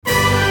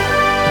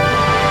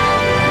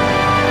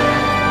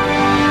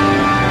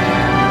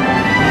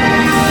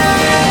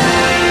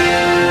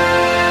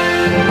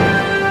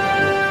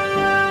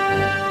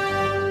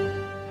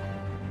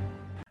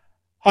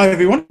Hi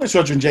everyone, it's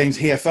Roger and James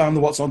here from the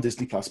What's on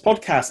Disney Plus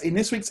podcast. In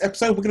this week's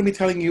episode, we're going to be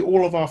telling you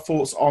all of our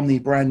thoughts on the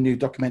brand new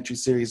documentary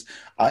series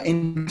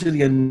Into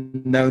the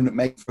Unknown,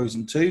 Make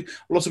Frozen 2.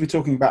 We'll also be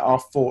talking about our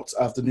thoughts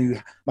of the new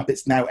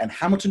Muppets Now and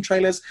Hamilton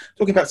trailers,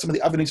 talking about some of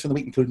the other news from the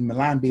week, including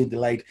Milan being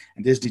delayed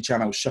and Disney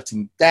Channel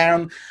shutting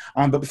down.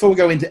 But before we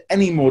go into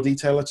any more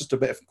detail, let's just do a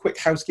bit of quick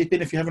housekeeping.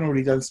 If you haven't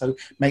already done so,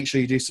 make sure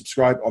you do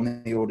subscribe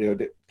on the audio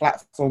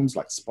platforms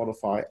like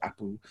Spotify,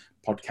 Apple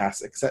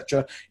Podcasts,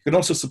 etc. You can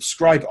also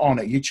subscribe on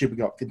at YouTube.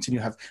 We continue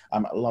to have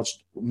a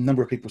large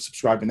number of people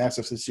subscribing there. So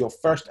if this is your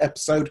first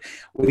episode,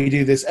 we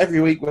do this every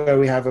week where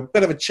we have a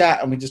bit of a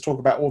chat and we just talk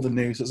about all the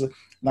news. It's a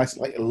nice,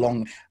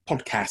 long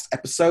podcast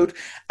episode.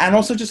 And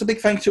also just a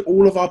big thank you to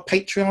all of our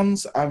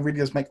Patreons. Really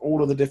does make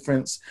all of the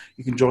difference.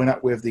 You can join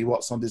up with the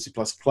What's on Disney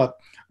Plus Club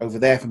over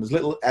there from as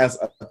little as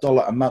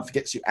 $1 a month. It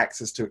gets you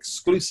access to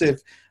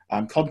exclusive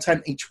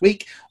content each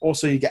week.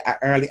 Also, you get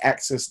early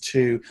access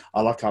to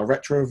our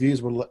retro reviews.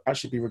 We'll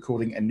actually be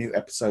recording a new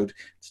episode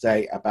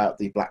today about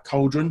the Black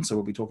Cauldron, so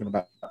we'll be talking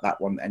about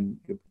that one, and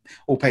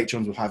all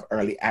patrons will have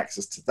early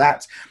access to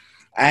that.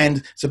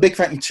 And so big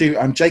thank you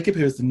to Jacob,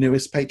 who is the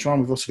newest patron.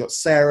 We've also got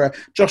Sarah,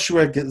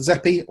 Joshua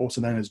Zeppi, also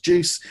known as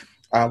Juice,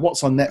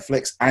 What's on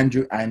Netflix,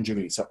 Andrew and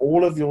Julie. So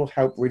all of your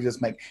help really does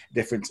make a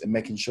difference in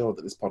making sure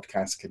that this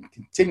podcast can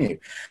continue.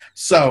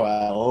 So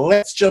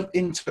let's jump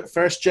into it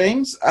first,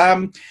 James.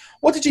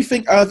 What did you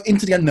think of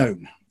Into the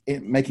Unknown,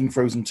 making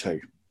Frozen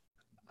 2?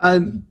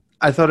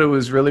 I thought it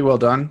was really well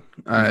done.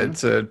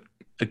 It's a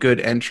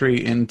good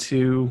entry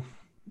into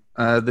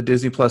the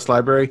Disney Plus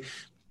library,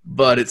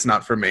 but it's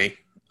not for me.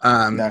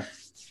 No.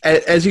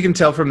 As you can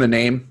tell from the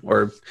name,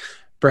 or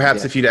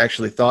perhaps if you'd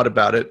actually thought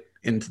about it,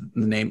 into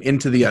the name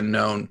Into the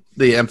Unknown,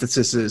 the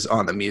emphasis is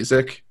on the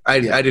music. I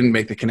didn't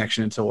make the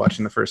connection until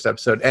watching the first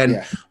episode.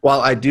 And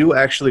while I do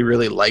actually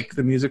really like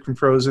the music from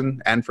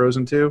Frozen and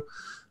Frozen 2,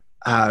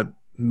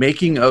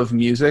 making of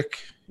music,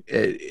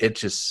 it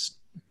just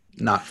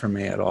not for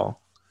me at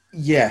all.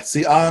 Yeah,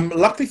 see,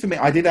 luckily for me,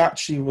 I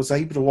was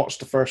able to watch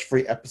the first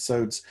 3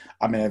 episodes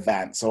in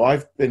advance. So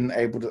I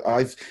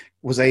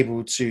was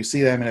able to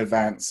see them in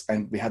advance,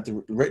 and we had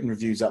the written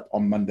reviews up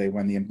on Monday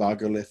when the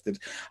embargo lifted.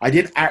 I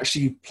did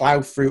actually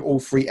plow through all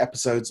 3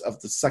 episodes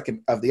of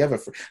the other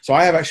 3. So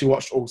I have actually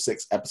watched all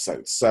 6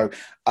 episodes. So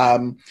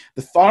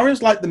the far as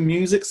the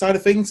music side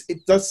of things,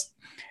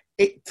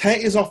 it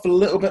tapers off a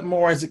little bit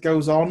more as it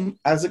goes on.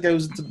 As it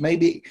goes into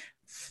maybe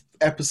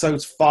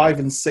episodes 5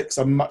 and 6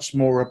 are much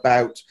more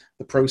about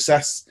the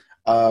process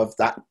of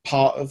that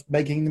part of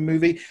making the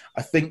movie.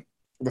 I think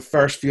the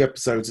first few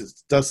episodes, it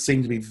does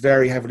seem to be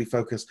very heavily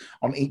focused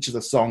on each of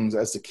the songs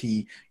as the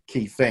key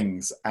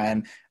things.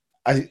 And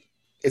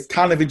it's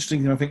kind of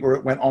interesting, I think, where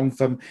it went on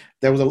from,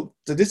 there seemed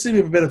to be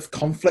a bit of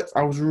conflict.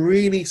 I was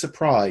really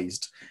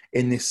surprised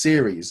in this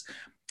series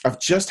of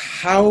just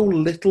how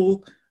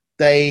little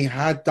they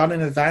had done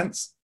in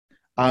advance.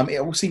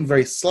 It all seemed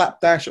very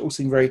slapdash. It all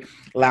seemed very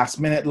last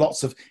minute.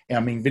 Lots of,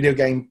 video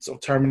game sort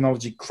of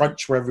terminology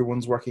crunch where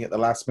everyone's working at the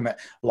last minute.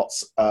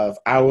 Lots of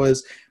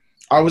hours.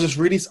 I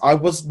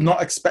was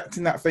not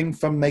expecting that thing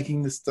from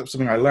making this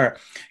something I learned,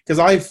 because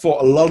I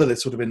thought a lot of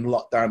this would have been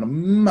locked down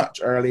much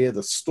earlier.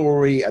 The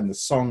story and the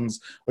songs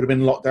would have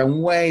been locked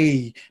down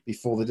way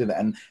before they did it.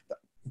 And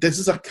this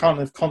is a kind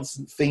of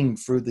constant theme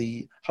through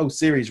the whole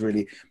series,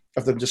 really,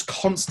 of them just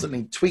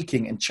constantly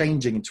tweaking and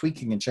changing and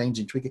tweaking and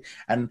changing, tweaking.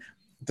 And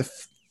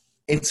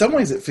in some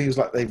ways, it feels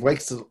like they've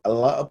wasted a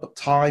lot of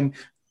time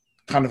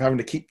kind of having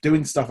to keep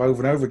doing stuff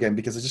over and over again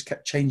because they just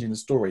kept changing the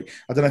story.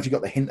 I don't know if you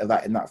got the hint of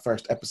that in that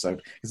first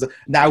episode.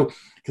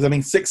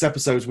 Because 6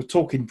 episodes, we're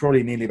talking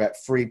probably nearly about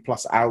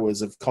 3+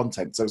 hours of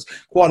content. So it's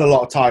quite a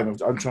lot of time.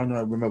 I'm trying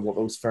to remember what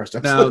those first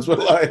episodes were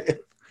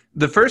like.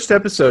 The first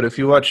episode, if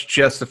you watch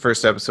just the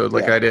first episode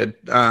I did,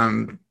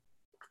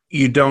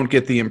 you don't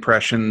get the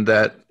impression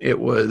that it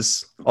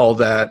was all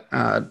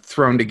that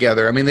thrown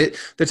together. I mean,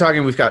 they're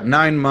talking, we've got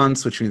 9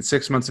 months, which means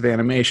 6 months of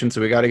animation, so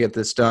we got to get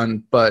this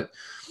done. But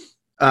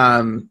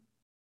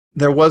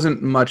there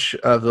wasn't much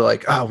of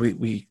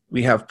the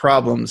we have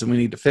problems and we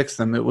need to fix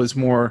them. It was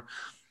more,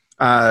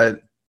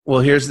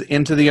 here's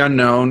Into the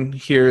Unknown.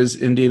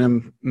 Here's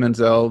Idina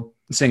Menzel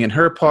singing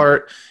her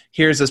part.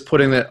 Here's us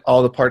putting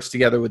all the parts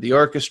together with the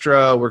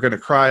orchestra. We're going to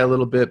cry a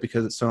little bit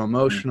because it's so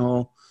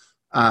emotional.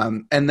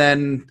 And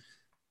then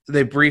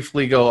they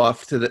briefly go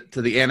off to the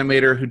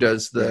animator who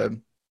does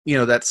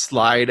that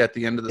slide at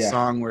the end of the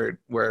song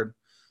where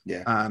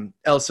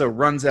Elsa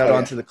runs out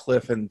onto the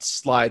cliff and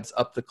slides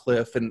up the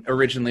cliff. And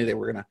originally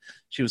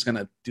she was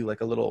gonna do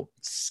a little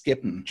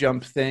skip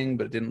jump thing,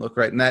 but it didn't look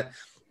right. And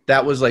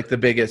that was the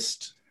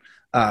biggest.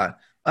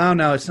 Oh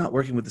no, it's not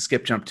working with the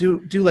skip jump.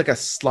 Do a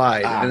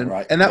slide,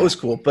 and that was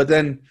cool. But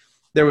then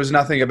there was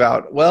nothing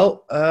about,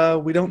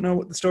 we don't know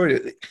what the story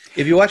is.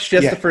 If you watch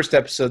just the first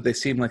episode, they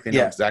seem like they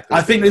know exactly.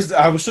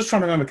 I was just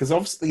trying to remember, because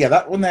obviously,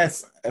 that one there,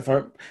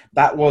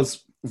 that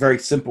was very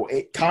simple.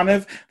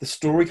 The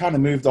story kind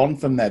of moved on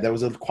from there. There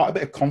was quite a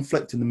bit of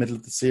conflict in the middle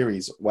of the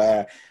series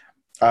where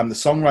the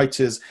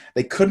songwriters,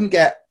 they couldn't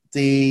get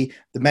the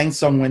main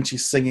song when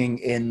she's singing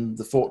in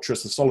the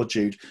Fortress of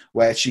Solitude,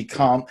 where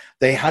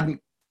they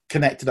hadn't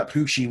connected up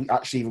who she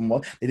actually even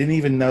was. They didn't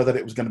even know that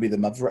it was going to be the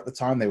mother at the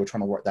time. They were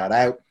trying to work that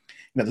out.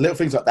 The little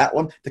things like that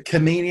one, the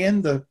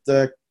chameleon,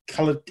 the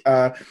colored,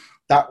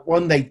 that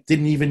one, they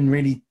didn't even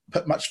really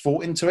put much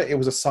thought into it. It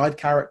was a side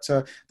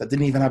character that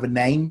didn't even have a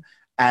name,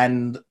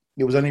 and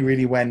it was only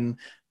really when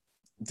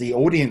the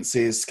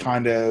audiences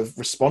kind of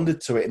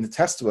responded to it in the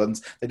test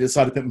ones, they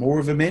decided to put more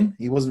of him in.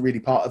 He wasn't really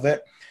part of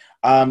it.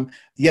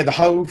 The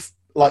whole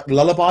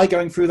lullaby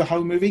going through the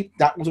whole movie,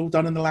 that was all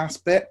done in the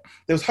last bit.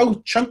 There was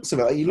whole chunks of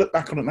it. You look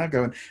back on it now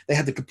going, they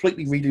had to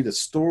completely redo the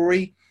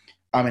story.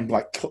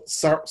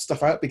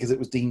 Stuff out because it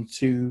was deemed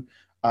too,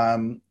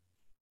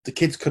 the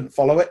kids couldn't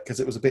follow it because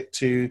it was a bit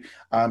too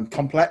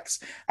complex.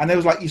 And there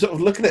was you sort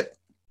of look at it,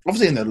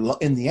 obviously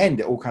in the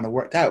end it all kind of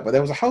worked out, but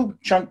there was a whole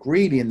chunk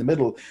really in the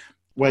middle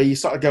where you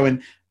started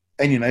going,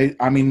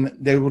 and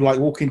they would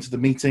walk into the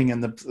meeting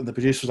and the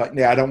producer was like,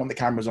 yeah, I don't want the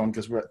cameras on,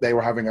 because they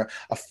were having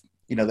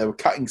they were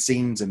cutting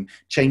scenes and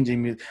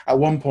changing. At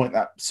one point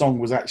that song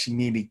was actually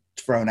nearly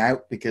thrown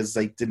out because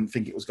they didn't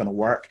think it was going to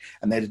work,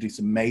 and they had to do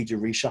some major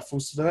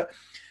reshuffles to do it.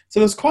 So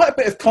there's quite a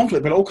bit of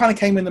conflict, but it all kind of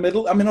came in the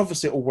middle.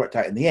 Obviously it all worked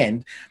out in the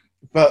end,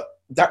 but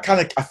that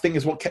kind of, I think,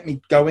 is what kept me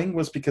going,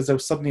 was because there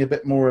was suddenly a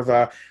bit more of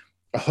a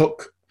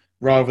hook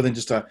rather than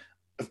just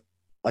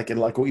like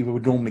what you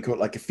would normally call it,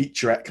 like a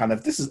featurette kind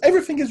of,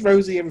 everything is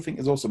rosy, everything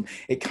is awesome.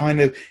 It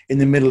kind of, in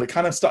the middle, it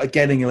kind of started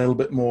getting a little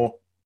bit more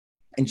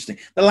interesting.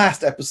 The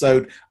last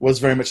episode was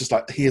very much just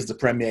here's the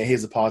premiere,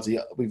 here's the party,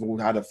 we've all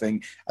had a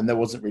thing, and there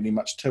wasn't really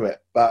much to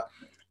it. But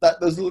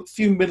those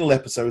few middle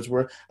episodes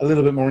were a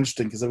little bit more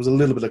interesting because there was a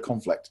little bit of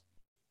conflict.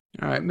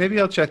 All right,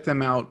 maybe I'll check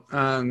them out.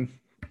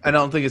 I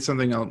don't think it's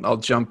something I'll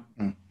jump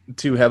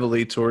too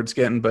heavily towards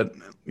getting, but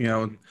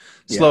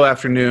slow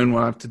afternoon,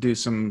 we'll have to do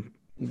some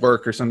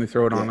work or something,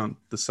 throw it on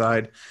the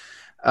side.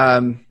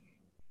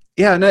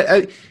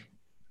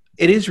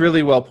 It is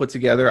really well put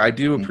together. I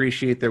do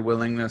appreciate their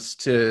willingness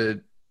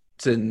to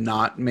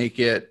not make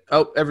it,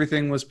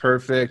 everything was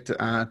perfect.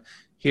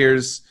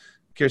 Here's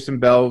Kirsten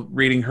Bell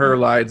reading her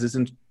lines.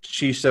 Isn't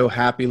she so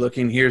happy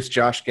looking? Here's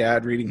Josh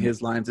Gad reading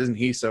his lines. Isn't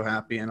he so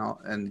happy?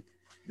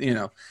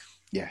 You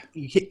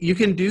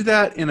can do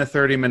that in a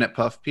 30-minute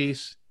puff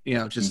piece,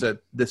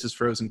 this is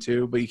Frozen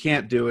 2, but you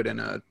can't do it in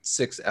a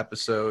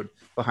 6-episode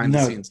behind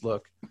the scenes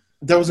look.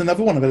 There was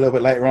another one a little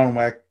bit later on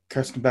where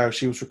Kirsten Bell,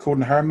 she was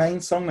recording her main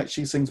song that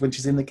she sings when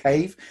she's in the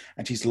cave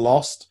and she's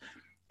lost,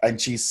 and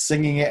she's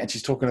singing it, and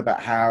she's talking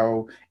about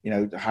how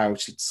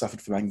she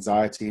suffered from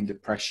anxiety and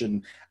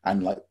depression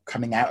and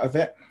coming out of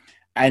it.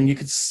 And you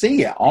could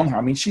see it on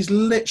her. She's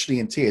literally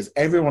in tears.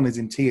 Everyone is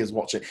in tears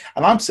watching.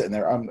 And I'm sitting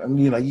there, and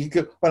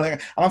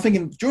I'm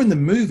thinking, during the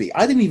movie,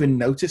 I didn't even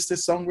notice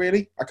this song,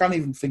 really. I can't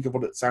even think of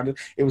what it sounded.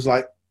 It was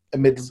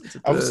obviously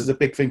it's a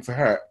big thing for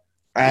her.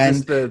 And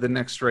is this the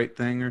next right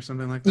thing or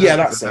something like that? Yeah,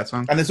 that's it. That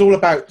song? And it's all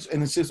about,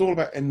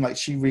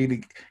 she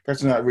really,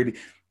 Kirsten and I really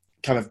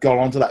kind of got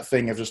onto that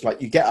thing of just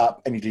you get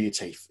up and you do your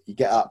teeth. You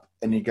get up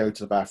and you go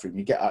to the bathroom.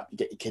 You get up, you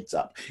get your kids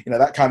up.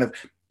 That kind of,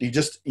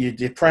 you're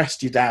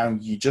depressed, you're down,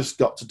 you just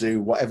got to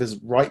do whatever's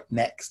right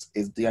next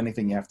is the only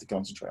thing you have to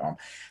concentrate on.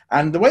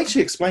 And the way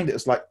she explained it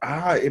was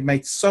it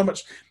made so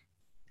much.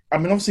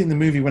 Obviously in the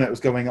movie when it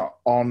was going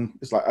on,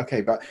 it's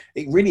okay, but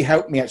it really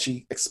helped me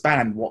actually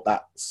expand what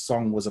that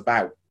song was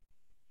about.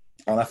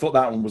 And I thought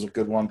that one was a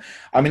good one.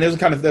 There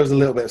was a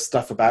little bit of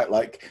stuff about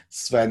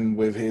Sven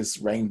with his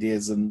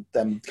reindeers and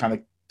them kind of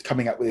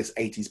coming up with this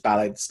 80s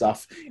ballad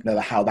stuff,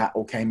 how that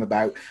all came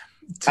about.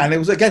 And it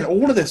was, again,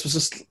 all of this was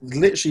just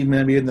literally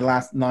maybe in the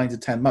last 9 to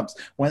 10 months.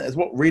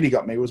 What really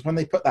got me was when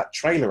they put that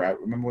trailer out.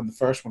 Remember when the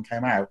first one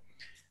came out,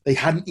 they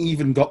hadn't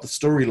even got the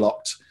story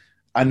locked.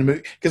 And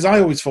because I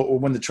always thought,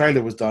 when the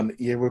trailer was done,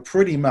 you were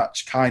pretty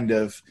much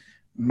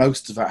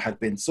most of that had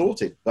been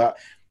sorted. But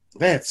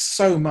they had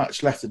so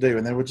much left to do,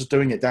 and they were just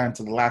doing it down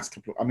to the last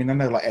couple. I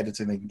know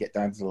editing, they can get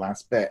down to the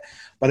last bit,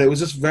 but it was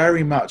just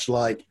very much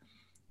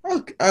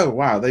oh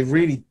wow, they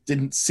really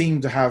didn't seem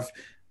to have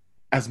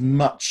as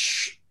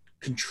much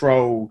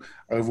control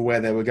over where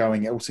they were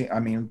going. It all seemed,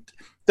 don't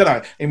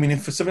know.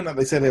 If for something that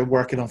they said they were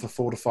working on for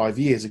 4 to 5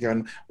 years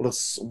ago,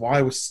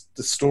 why was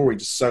the story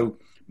just so?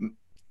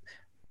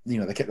 They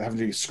kept having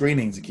to do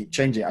screenings and keep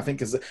changing it. I think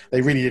because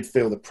they really did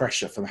feel the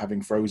pressure from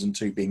having Frozen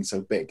 2 being so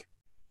big.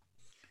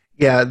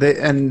 Yeah,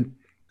 and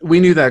we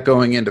knew that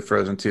going into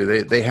Frozen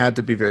 2. They had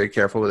to be very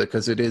careful with it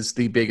because it is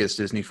the biggest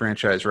Disney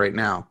franchise right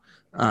now.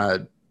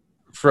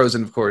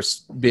 Frozen, of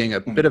course, being a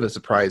bit of a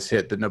surprise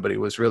hit that nobody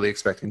was really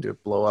expecting to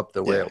blow up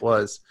the way it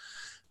was.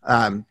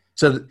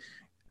 So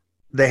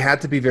they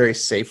had to be very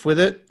safe with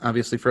it.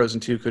 Obviously, Frozen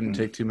 2 couldn't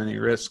take too many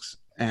risks.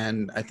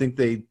 And I think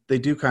they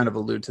do kind of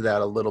allude to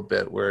that a little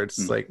bit, where it's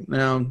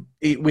no,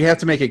 we have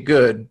to make it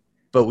good,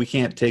 but we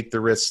can't take the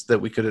risks that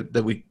we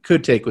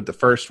could take with the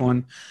first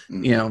one.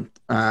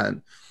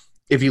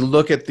 If you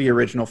look at the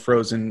original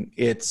Frozen,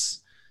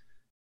 it's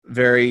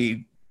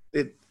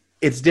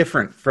it's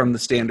different from the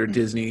standard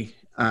Disney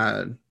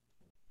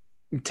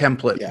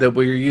template that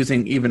we're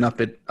using even up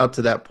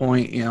to that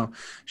point. You know,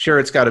 sure,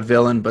 it's got a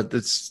villain, but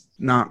it's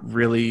not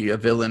really a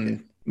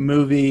villain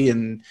movie,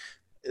 and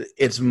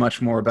it's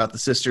much more about the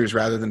sisters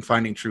rather than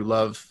finding true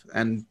love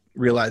and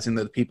realizing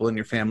that the people in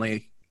your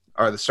family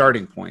are the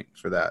starting point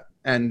for that.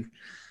 And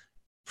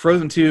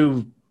Frozen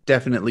 2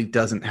 definitely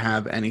doesn't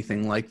have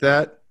anything like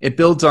that. It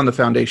builds on the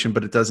foundation,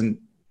 but it doesn't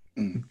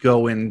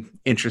go in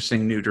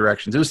interesting new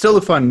directions. It was still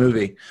a fun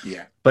movie,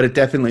 but it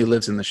definitely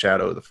lives in the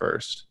shadow of the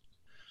first.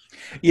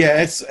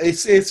 Yeah,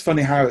 it's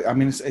funny how, I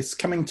mean, it's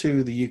coming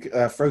to the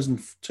UK.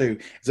 Frozen 2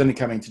 is only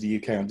coming to the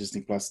UK on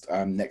Disney Plus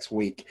next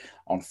week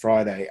on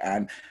Friday,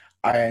 and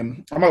I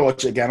might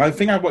watch it again. I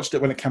think I watched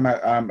it when it came out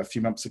a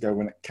few months ago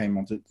when it came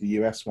onto the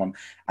US one,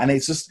 and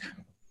it's just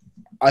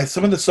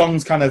some of the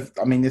songs kind of,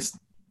 I mean, this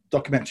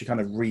documentary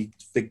kind of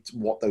refigged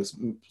what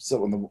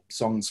some of the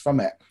songs from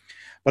it.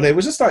 But it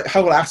was just like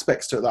whole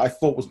aspects to it that I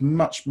thought was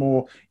much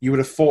more, you would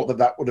have thought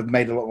that would have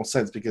made a lot more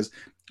sense, because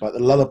like the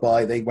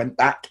lullaby, they went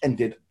back and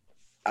did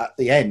at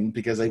the end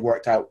because they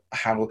worked out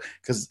how,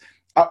 because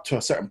up to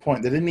a certain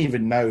point, they didn't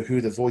even know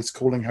who the voice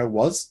calling her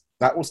was.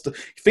 That was the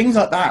things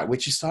like that,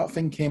 which you start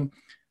thinking,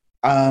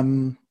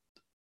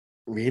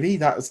 really?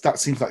 That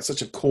seems like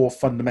such a core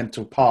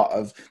fundamental part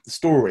of the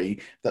story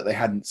that they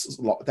hadn't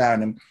locked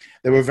down. And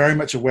they were very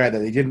much aware that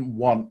they didn't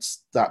want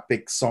that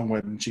big song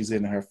when she's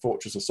in her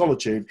Fortress of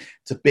Solitude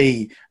to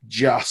be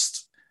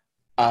just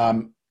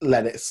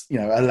Let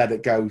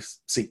It Go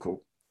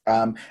sequel.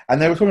 And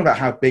they were talking about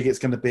how big it's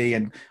going to be.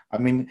 And I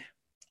mean,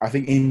 I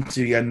think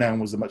Into the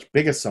Unknown was a much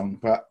bigger song,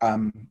 but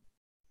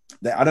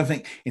I don't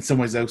think in some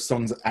ways those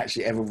songs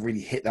actually ever really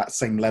hit that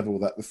same level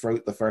that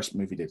the first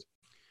movie did.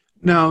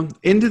 No,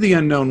 Into the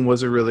Unknown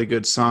was a really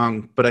good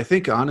song, but I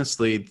think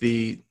honestly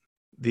the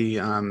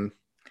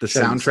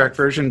soundtrack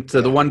version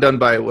to the one done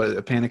by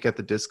A Panic at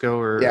the Disco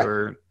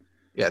or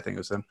I think it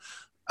was them.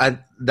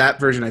 That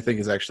version I think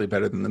is actually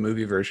better than the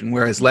movie version.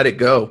 Whereas Let It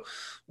Go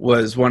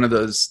was one of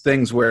those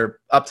things where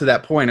up to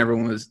that point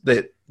everyone was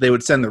they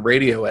would send the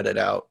radio edit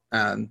out,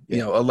 and you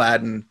know,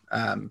 Aladdin.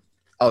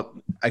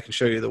 I can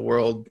show you the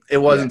world. It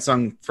wasn't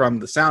sung from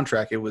the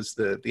soundtrack. It was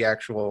the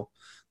actual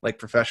like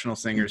professional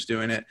singers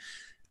doing it.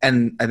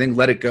 And I think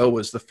Let It Go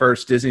was the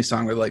first Disney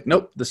song where like,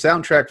 nope, the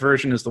soundtrack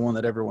version is the one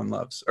that everyone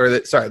loves. Or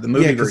the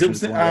movie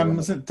version.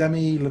 Wasn't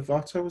Demi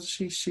Lovato? Was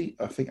she?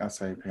 I think that's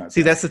how you pronounce it.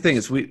 See, that's the thing,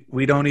 is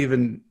we don't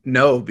even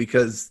know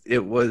because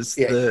it was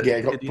the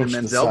Idina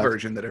Menzel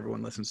version that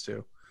everyone listens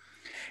to.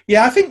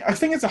 Yeah, I think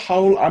as a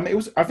whole, I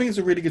think it's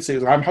a really good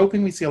series. I'm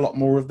hoping we see a lot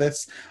more of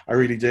this. I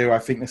really do. I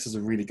think this is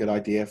a really good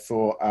idea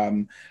for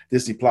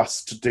Disney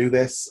Plus to do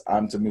this,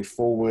 to move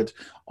forward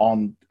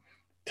on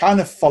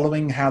kind of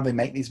following how they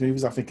make these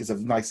movies. I think it's a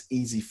nice,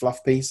 easy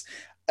fluff piece.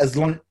 As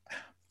long,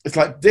 it's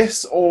like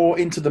this or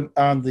into the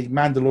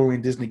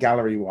Mandalorian Disney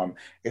Gallery one.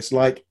 It's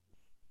like,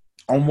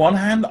 on one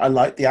hand, I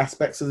like the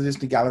aspects of the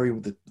Disney Gallery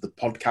with the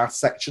podcast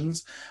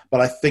sections,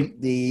 but I think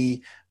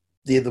the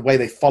way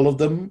they followed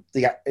them,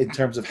 in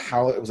terms of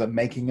how it was a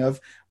making of,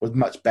 was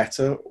much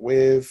better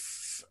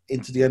with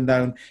Into the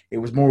Unknown. It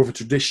was more of a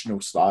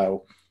traditional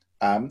style.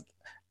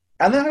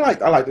 And then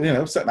I like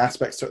certain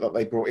aspects to it that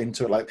they brought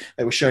into it, like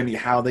they were showing you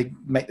how they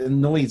make the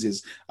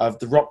noises of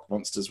the rock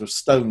monsters with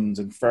stones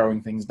and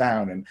throwing things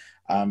down,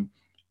 and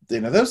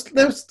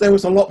there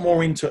was a lot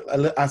more into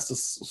it as the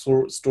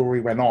story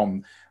went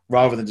on,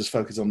 rather than just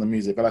focus on the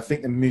music. But I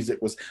think the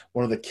music was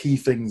one of the key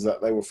things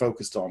that they were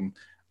focused on.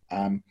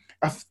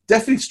 I've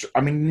definitely,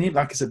 I mean,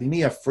 like I said, you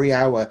need a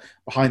 3-hour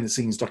behind the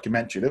scenes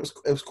documentary. It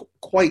was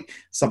quite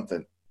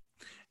something.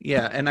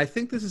 Yeah, and I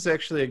think this is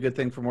actually a good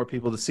thing for more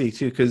people to see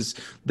too, because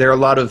there are a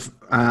lot of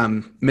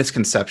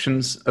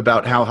misconceptions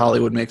about how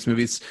Hollywood makes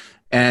movies.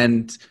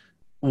 And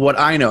what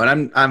I know,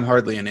 and I'm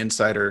hardly an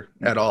insider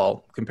at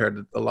all compared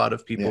to a lot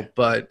of people,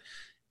 but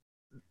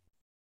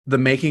the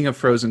making of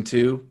Frozen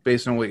 2,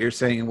 based on what you're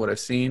saying and what I've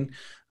seen,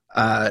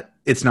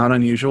 it's not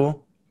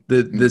unusual.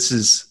 This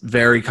is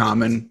very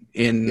common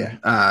in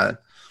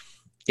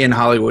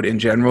Hollywood in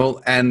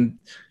general, and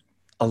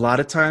a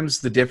lot of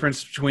times the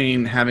difference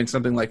between having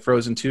something like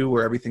Frozen 2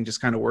 where everything just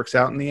kind of works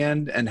out in the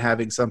end and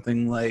having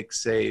something like,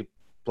 say,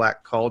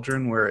 Black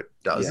Cauldron where it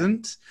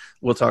doesn't,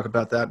 we'll talk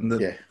about that in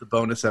the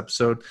bonus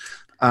episode,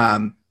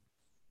 it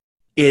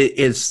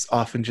is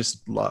often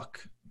just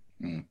luck.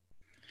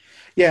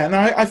 Yeah, and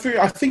I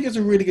think it's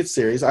a really good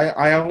series.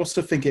 I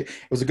also think it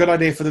was a good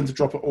idea for them to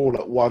drop it all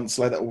at once,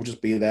 let it all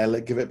just be there,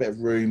 give it a bit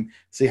of room,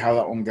 see how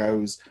that one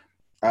goes.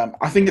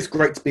 I think it's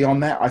great to be on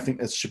there. I think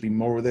there should be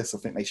more of this. I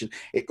think they should.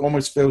 It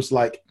almost feels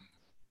like,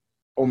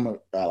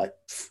 almost like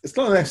it's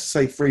not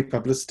necessarily free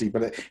publicity,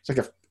 but it's like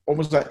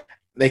almost like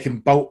they can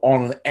bolt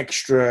on an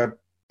extra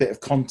bit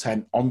of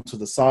content onto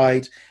the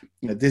side.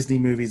 You know, Disney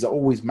movies are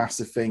always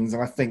massive things,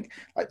 and I think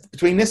like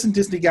between this and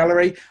Disney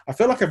Gallery, I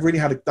feel like I've really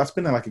that's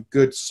been like a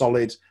good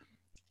solid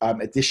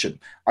addition.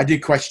 I do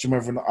question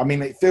whether or not, I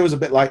mean, it feels a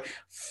bit like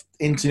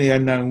Into the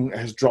Unknown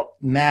has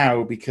dropped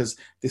now because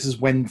this is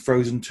when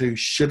Frozen 2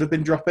 should have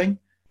been dropping,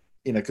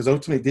 you know, because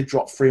ultimately it did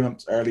drop 3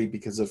 months early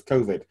because of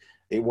COVID.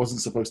 It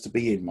wasn't supposed to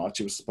be in March.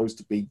 It was supposed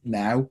to be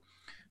now.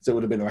 so it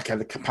would have been like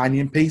a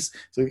companion piece.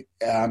 So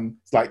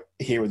it's like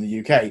here in the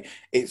UK,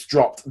 it's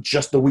dropped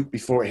just a week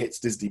before it hits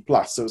Disney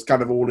Plus, so it's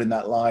kind of all in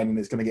that line, and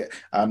it's going to get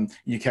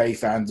UK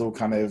fans all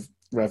kind of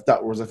revved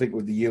up. Whereas I think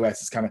with the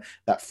US, it's kind of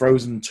that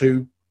Frozen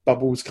 2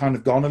 bubble's kind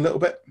of gone a little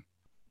bit.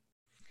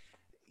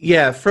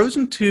 Yeah,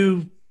 Frozen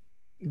 2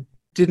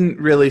 didn't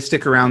really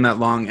stick around that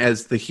long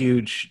as the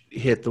huge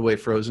hit the way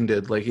Frozen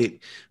did.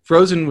 Like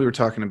Frozen, we were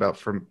talking about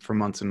for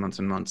months and months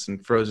and months,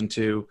 and Frozen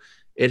 2,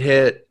 it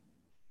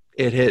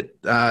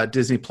hit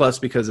Disney Plus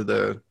because of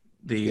the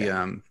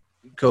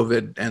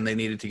COVID, and they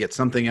needed to get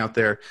something out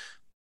there,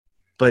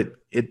 but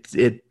it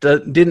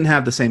didn't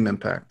have the same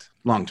impact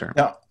long term.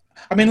 Yeah.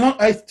 I mean,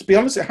 to be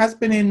honest, it has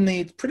been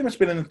pretty much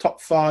been in the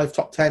top 5,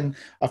 top 10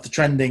 after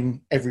trending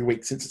every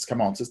week since it's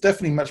come on. So it's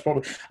definitely much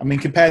more. I mean,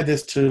 compare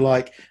this to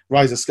like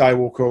Rise of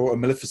Skywalker or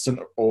Maleficent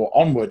or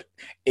Onward,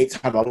 it's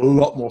had a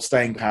lot more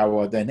staying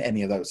power than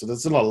any of those. So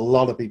there's a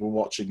lot of people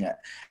watching it,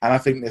 and I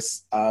think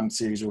this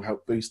series will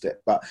help boost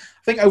it. But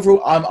I think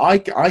overall, I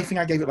think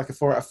I gave it like a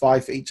 4 out of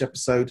 5 for each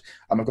episode.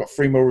 I've got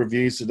 3 more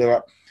reviews to do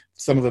up.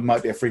 Some of them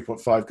might be a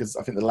 3.5 because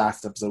I think the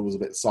last episode was a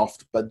bit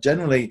soft, but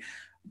generally.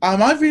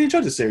 I've really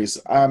enjoyed the series.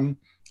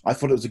 I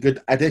thought it was a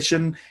good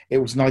addition. It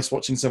was nice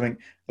watching something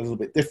a little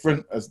bit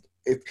different.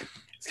 It's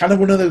kind of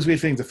one of those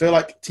weird things. I feel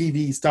like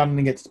TV is starting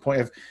to get to the point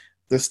of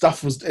the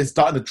stuff is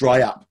starting to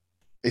dry up.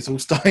 It's all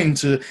starting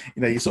to,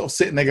 you're sort of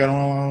sitting there going,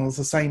 oh, it's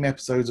the same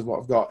episodes of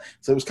what I've got.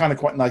 So it was kind of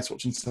quite nice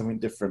watching something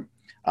different.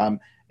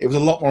 It was a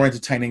lot more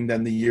entertaining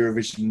than the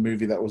Eurovision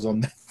movie that was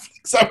on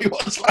Netflix that we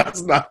watched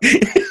last night.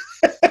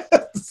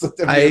 So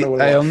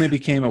I only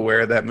became aware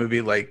of that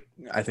movie like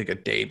I think a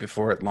day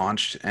before it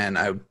launched, and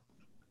I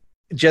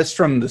just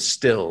from the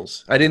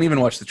stills, I didn't even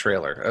watch the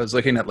trailer. I was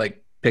looking at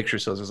like picture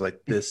stills. I was like,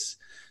 this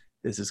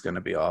is going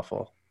to be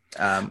awful.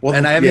 And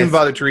I haven't even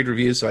bothered to read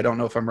reviews, so I don't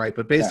know if I'm right.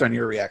 But based on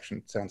your reaction,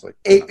 it sounds like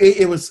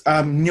it was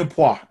nil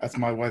pois, as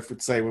my wife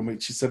would say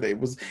she said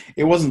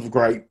it wasn't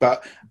great,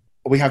 but.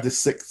 We have this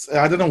 6.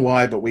 I don't know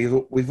why, but we've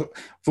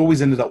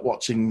always ended up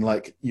watching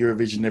like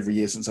Eurovision every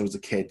year since I was a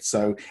kid.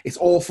 So it's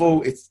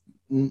awful. It's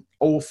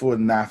awful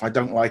and naff. I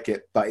don't like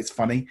it, but it's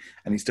funny,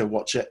 and you still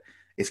watch it.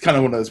 It's kind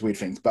of one of those weird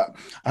things. But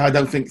I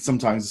don't think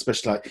sometimes,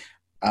 especially like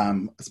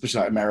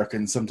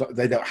Americans, sometimes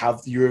they don't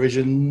have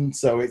Eurovision,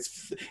 so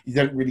you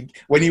don't really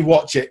when you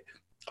watch it.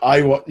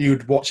 You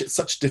would watch it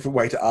such a different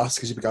way to us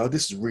because you'd be going, oh,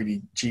 this is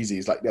really cheesy.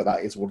 It's like, no,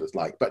 that is what it's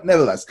like. But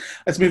nevertheless,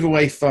 let's move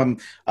away from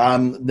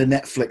the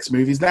Netflix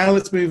movies. Now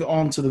let's move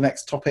on to the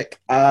next topic.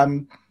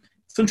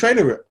 Some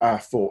trailer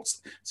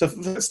thoughts. So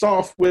let's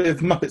start off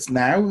with Muppets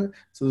Now.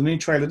 So the new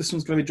trailer, this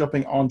one's going to be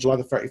dropping on July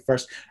the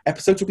 31st.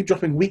 Episodes will be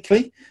dropping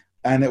weekly,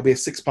 and it'll be a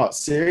 6-part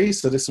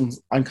series. So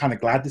I'm kind of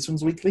glad this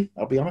one's weekly,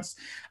 I'll be honest.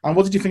 And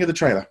what did you think of the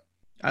trailer?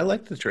 I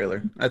liked the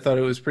trailer. I thought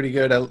it was pretty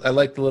good. I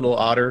liked the little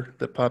otter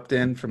that popped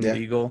in from the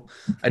Eagle.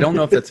 I don't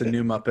know if that's a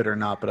new Muppet or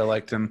not, but I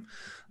liked him.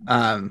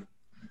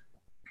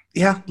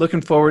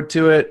 Looking forward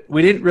to it.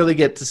 We didn't really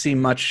get to see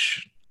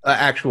much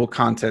actual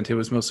content. It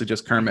was mostly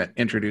just Kermit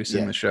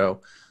introducing the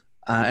show.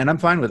 And I'm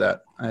fine with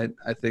that.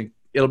 I think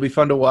it'll be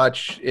fun to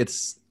watch.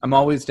 I'm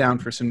always down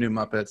for some new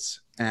Muppets.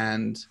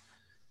 And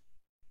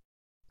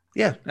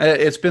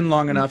it's been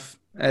long enough.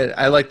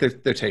 I like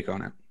their take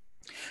on it.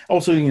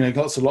 Also,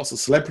 lots of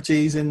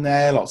celebrities in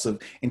there, lots of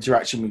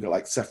interaction. We've got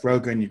like Seth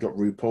Rogen, you've got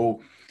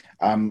RuPaul.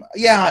 I'm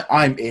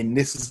in.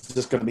 This is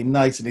just going to be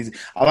nice and easy.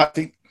 I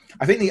think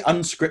the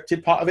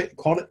unscripted part of it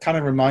kind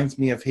of reminds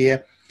me of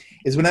here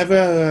is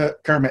whenever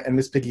Kermit and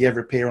Miss Piggy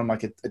ever appear on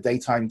like a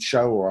daytime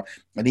show or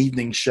an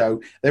evening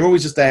show, they're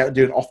always just there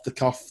doing off the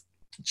cuff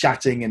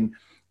chatting and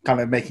kind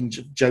of making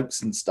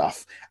jokes and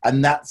stuff.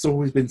 And that's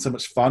always been so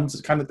much fun.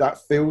 So kind of that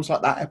feels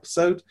like that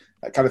episode,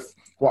 that kind of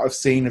what I've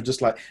seen of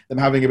just like them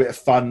having a bit of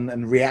fun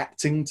and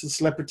reacting to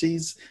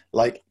celebrities,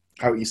 like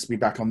how it used to be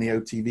back on the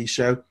OTV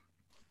show,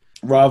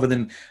 rather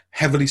than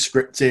heavily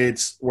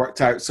scripted, worked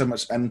out so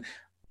much. And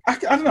I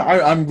don't know,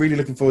 I'm really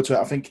looking forward to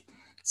it. I think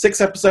 6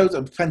 episodes,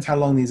 it depends how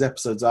long these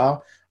episodes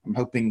are. I'm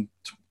hoping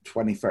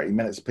 20, 30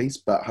 minutes a piece,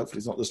 but hopefully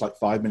it's not just like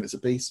 5 minutes a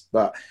piece.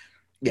 But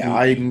yeah,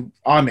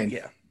 I'm in.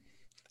 Yeah.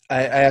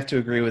 I have to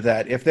agree with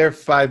that. If they're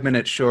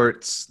 5-minute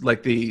shorts,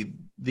 like the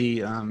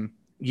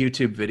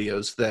YouTube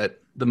videos that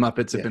the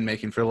Muppets have been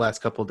making for the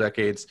last couple of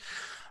decades,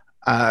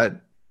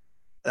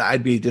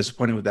 I'd be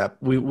disappointed with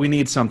that. We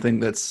need something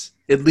that's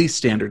at least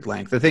standard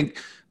length. I think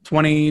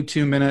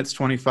 22 minutes,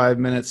 25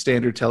 minutes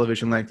standard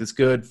television length is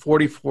good.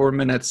 44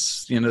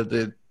 minutes,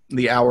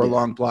 the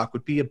hour-long block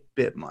would be a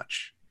bit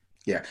much.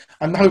 Yeah,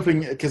 I'm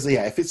hoping because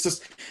if it's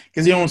just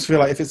because you almost feel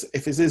like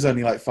if it is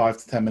only like 5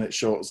 to 10 minute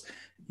shorts,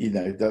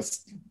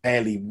 that's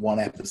barely one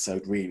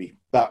episode really.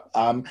 But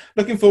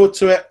looking forward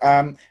to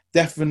it.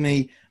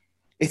 Definitely,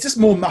 it's just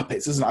more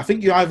Muppets, isn't it? I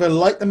think you either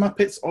like the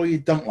Muppets or you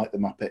don't like the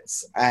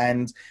Muppets,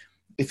 and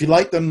if you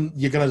like them,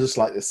 you're gonna just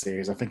like this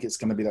series. I think it's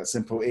gonna be that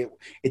simple. It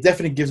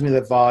definitely gives me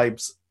the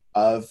vibes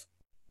of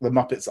the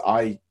Muppets that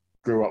I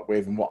grew up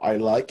with and what I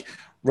like,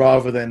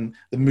 rather than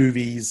the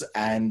movies.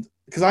 And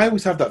because I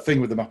always have that thing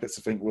with the Muppets,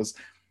 I think was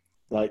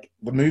Like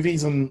the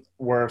movies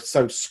were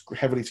so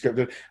heavily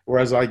scripted,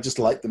 whereas I just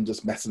like them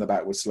just messing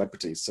about with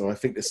celebrities. So I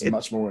think this is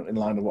much more in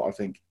line with what I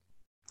think.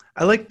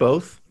 I like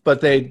both,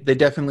 but they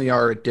definitely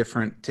are a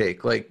different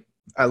take. Like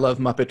I love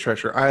Muppet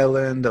Treasure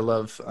Island. I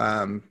love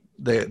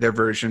their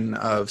version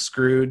of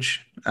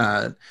Scrooge,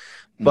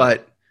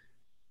 but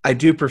I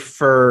do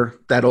prefer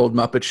that old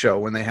Muppet Show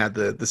when they had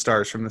the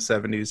stars from the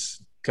 70s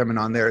coming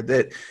on there.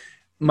 That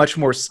much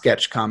more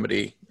sketch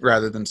comedy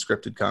rather than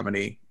scripted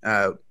comedy.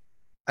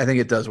 I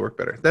think it does work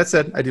better. That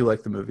said, I do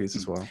like the movies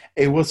as well.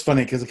 It was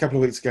funny because a couple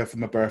of weeks ago for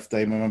my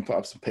birthday, my mum put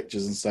up some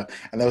pictures and stuff,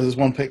 and there was this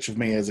one picture of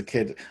me as a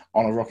kid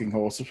on a rocking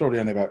horse. I was probably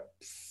only about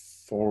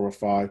 4 or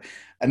 5,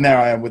 and there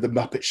I am with a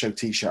Muppet Show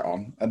T-shirt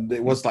on, and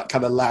it was that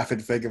kind of laughing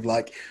thing of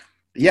like,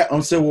 yeah,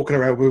 I'm still walking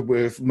around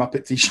with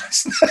Muppet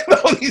T-shirts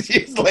all these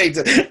years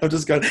later. I'm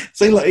just going,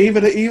 see, look,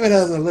 even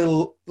as a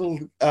little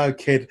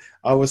kid,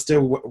 I was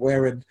still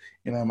wearing,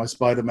 my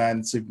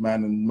Spider-Man,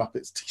 Superman, and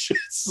Muppets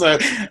T-shirts. So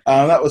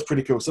that was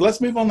pretty cool. So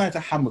let's move on now to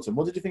Hamilton.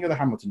 What did you think of the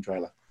Hamilton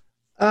trailer?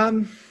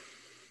 I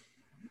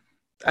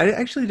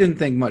actually didn't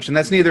think much, and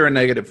that's neither a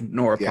negative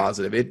nor a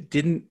positive. It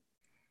didn't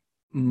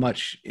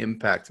much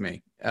impact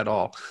me at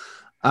all.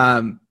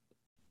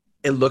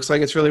 It looks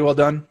like it's really well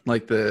done.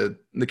 Like the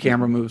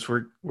camera moves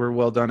were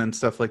well done and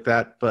stuff like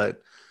that.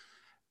 But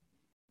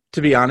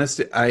to be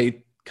honest,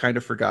 I kind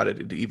of forgot it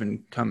had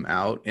even come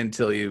out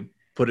until you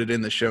put it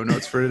in the show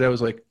notes for it. I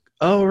was like,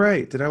 oh,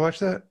 right. Did I watch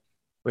that?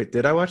 Wait,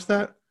 did I watch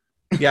that?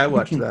 Yeah, I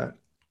watched that.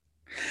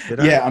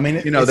 I mean,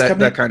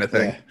 that kind of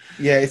thing.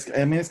 Yeah,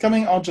 it's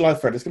coming on July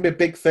 3rd. It's going to be a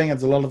big thing.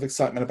 There's a lot of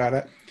excitement about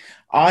it.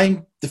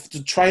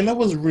 The trailer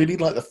was really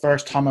like the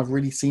first time I've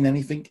really seen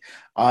anything.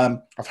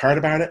 I've heard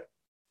about it,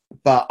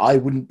 but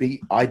I've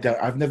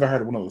never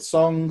heard of one of the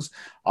songs.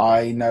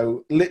 I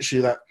know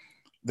literally that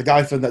the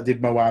guy that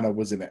did Moana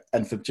was in it,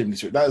 and for Chimney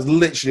Sweep. That was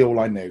literally all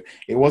I knew.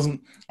 It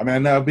wasn't. I mean, I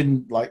know I've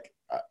been like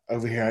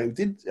over here. I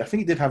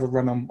think it did have a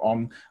run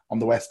on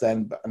the West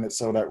End, and it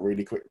sold out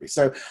really quickly.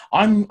 So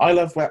I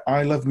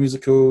love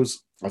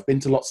musicals. I've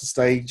been to lots of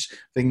stage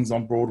things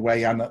on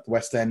Broadway and at the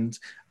West End.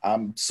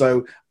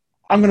 So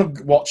I'm going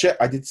to watch it.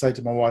 I did say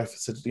to my wife, I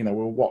said,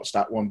 we'll watch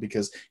that one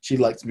because she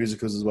likes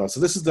musicals as well. So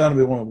this is the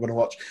only one I'm going to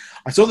watch.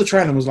 I saw the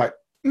trailer and was like,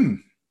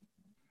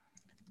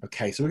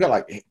 okay. So we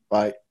got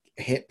like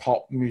hip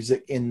hop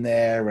music in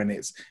there, and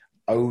it's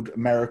old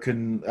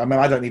American. I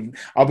mean,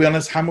 I'll be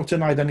honest,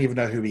 Hamilton, I don't even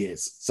know who he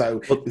is.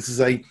 So this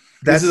is a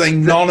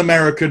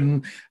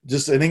non-American,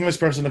 just an English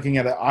person looking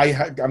at it.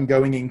 I'm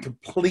going in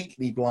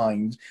completely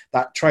blind.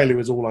 That trailer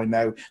is all I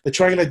know. The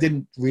trailer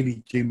didn't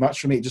really do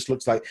much for me. It just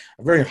looks like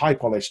a very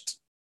high-polished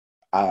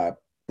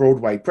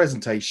Broadway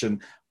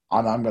presentation,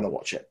 and I'm going to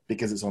watch it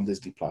because it's on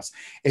Disney Plus.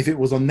 If it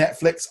was on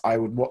Netflix, I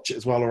would watch it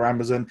as well, or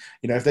Amazon.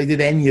 If they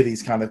did any of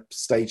these kind of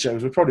stage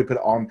shows, we'd probably put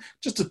it on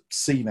just to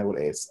see what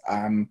it is.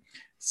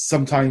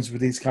 Sometimes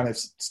with these kind of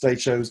stage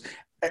shows,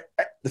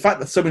 the fact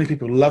that so many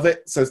people love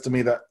it says to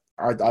me that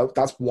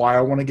that's why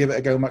I want to give it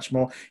a go much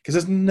more, because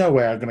there's no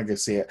way I'm going to go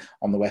see it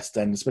on the West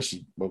End,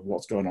 especially with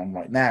what's going on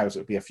right now, so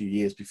it'll be a few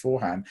years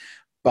beforehand.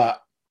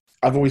 But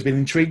I've always been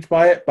intrigued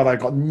by it, but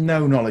I've got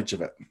no knowledge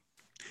of it.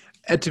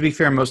 And to be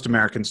fair, most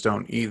Americans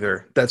don't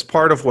either. That's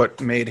part of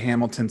what made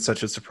Hamilton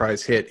such a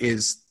surprise hit,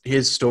 is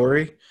his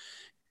story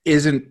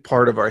isn't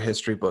part of our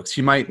history books.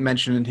 You might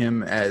mention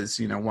him as,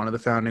 one of the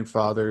founding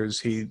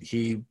fathers.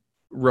 He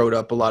wrote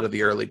up a lot of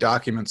the early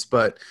documents,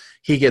 but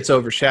he gets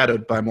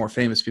overshadowed by more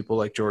famous people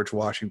like George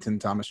Washington,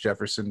 Thomas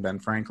Jefferson, Ben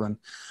Franklin.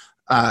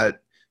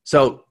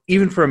 So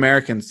even for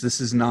Americans, this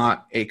is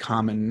not a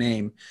common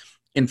name.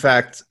 In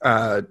fact,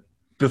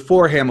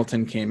 before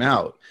Hamilton came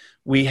out,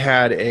 we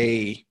had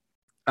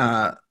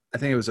I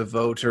think it was a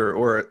vote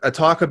or a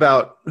talk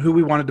about who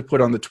we wanted to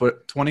put on the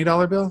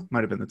 $20 bill.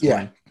 Might have been the 20.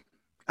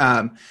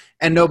 Yeah.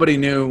 And nobody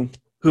knew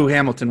who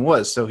Hamilton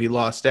was, so he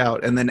lost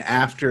out. And then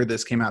after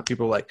this came out,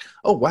 people were like,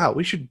 oh, wow,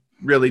 we should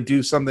really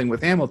do something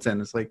with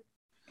Hamilton. It's like,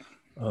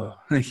 oh.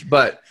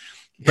 but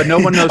no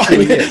one knows who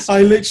he is.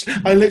 I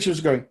literally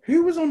was going,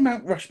 who was on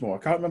Mount Rushmore?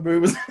 I can't remember who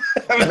was.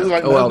 I was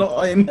like, no,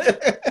 not him.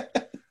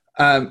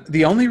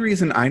 The only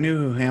reason I knew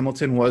who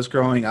Hamilton was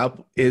growing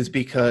up is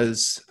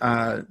because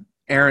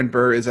Aaron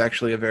Burr is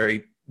actually a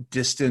very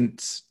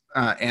distant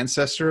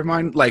ancestor of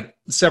mine, like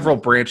several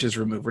branches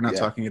removed. We're not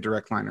talking a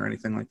direct line or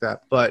anything like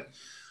that. But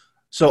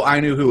so I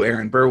knew who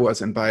Aaron Burr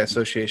was, and by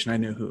association, I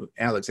knew who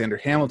Alexander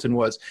Hamilton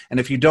was. And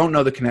if you don't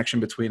know the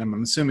connection between them,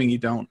 I'm assuming you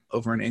don't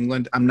over in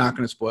England, I'm not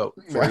going to spoil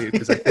it for you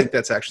because I think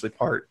that's actually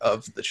part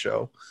of the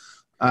show.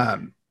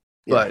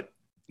 But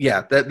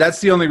yeah,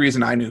 that's the only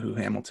reason I knew who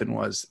Hamilton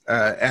was.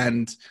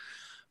 And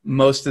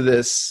most of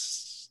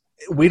this,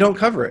 we don't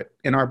cover it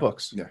in our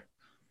books.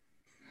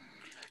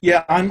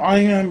 Yeah, I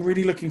am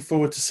really looking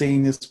forward to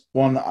seeing this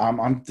one.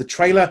 The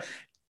trailer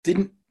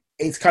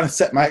it's kind of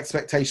set my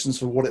expectations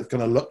for what it's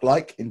going to look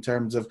like in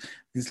terms of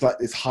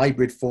this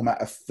hybrid format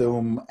of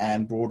film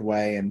and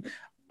Broadway, and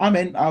I'm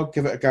in. I'll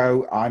give it a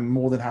go. I'm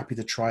more than happy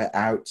to try it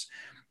out.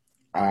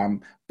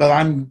 But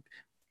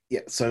yeah,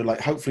 so like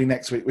hopefully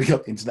next week we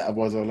got the internet.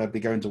 Otherwise, I'll be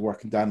going to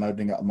work and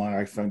downloading it on my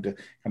iPhone to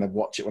kind of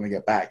watch it when I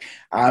get back.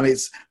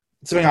 It's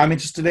something I'm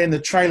interested in. The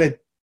trailer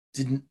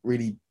didn't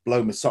really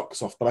blow my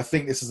socks off, but I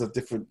think this is a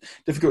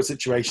difficult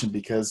situation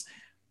because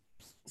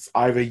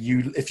either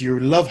if you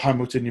love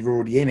Hamilton, you're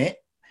already in it,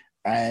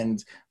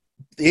 and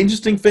the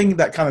interesting thing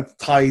that kind of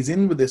ties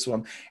in with this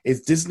one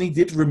is Disney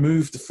did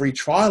remove the free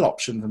trial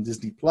option from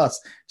Disney Plus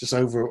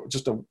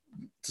to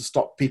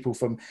stop people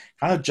from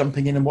kind of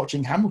jumping in and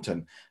watching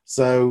Hamilton.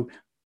 So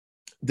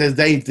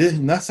they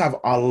must have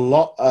a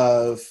lot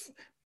of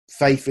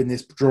faith in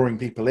this drawing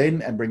people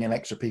in and bringing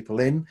extra people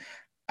in,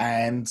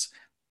 and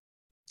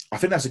I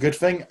think that's a good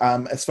thing.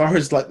 As far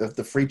as like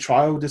the free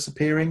trial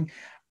disappearing,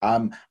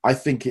 I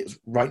think it's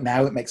right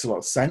now it makes a lot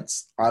of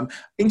sense.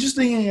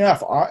 Interestingly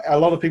enough, a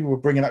lot of people were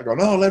bringing up, going,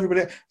 "Oh,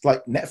 everybody!" It's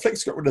like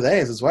Netflix got rid of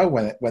theirs as well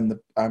when the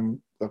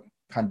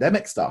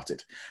pandemic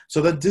started.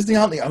 So that Disney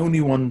aren't the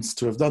only ones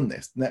to have done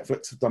this.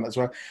 Netflix have done it as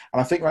well.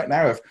 And I think right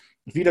now,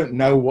 if you don't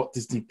know what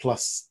Disney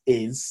Plus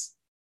is,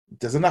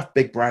 there's enough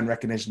big brand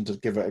recognition to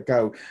give it a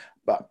go.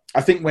 But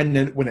I think when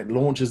it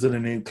launches in a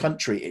new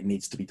country, it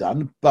needs to be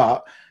done.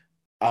 But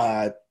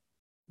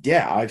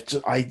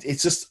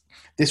it's just.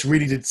 This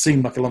really did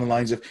seem like along the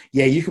lines of,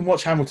 yeah, you can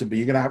watch Hamilton, but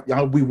you're going to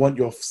have, we want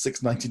your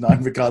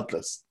 $6.99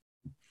 regardless.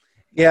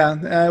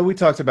 Yeah, we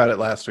talked about it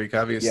last week,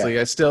 obviously.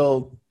 Yeah. I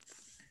still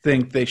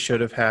think they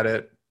should have had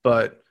it,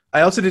 but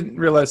I also didn't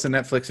realize that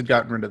Netflix had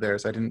gotten rid of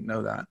theirs. I didn't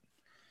know that.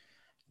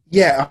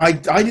 Yeah, I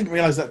didn't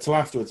realize that till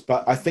afterwards,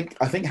 but I think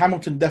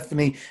Hamilton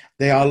definitely,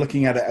 they are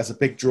looking at it as a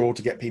big draw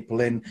to get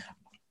people in.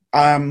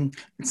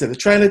 So the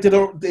trailer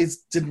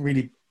didn't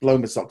really blow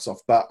my socks off,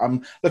 but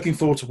I'm looking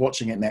forward to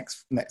watching it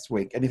next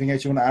week. Anything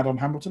else you want to add on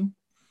Hamilton?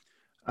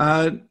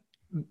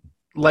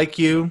 Like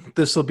you,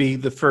 this will be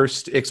the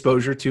first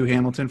exposure to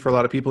Hamilton for a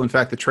lot of people. In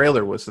fact, the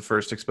trailer was the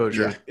first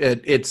exposure. Yeah.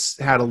 It's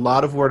had a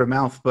lot of word of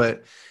mouth,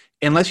 but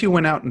unless you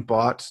went out and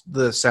bought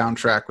the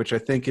soundtrack, which I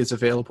think is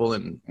available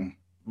in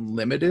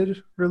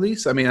limited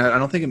release. I mean, I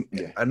don't think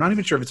I'm not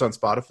even sure if it's on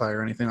Spotify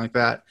or anything like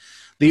that.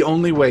 The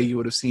only way you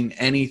would have seen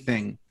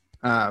anything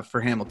for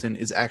Hamilton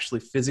is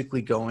actually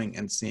physically going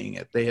and seeing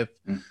it. They have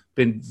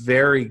been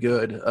very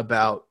good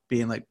about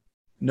being like,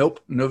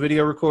 nope, no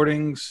video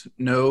recordings,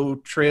 no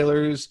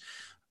trailers.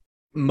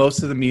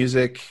 Most of the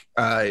music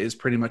is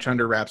pretty much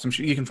under wraps. I'm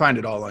sure you can find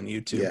it all on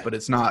YouTube, but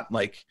it's not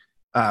like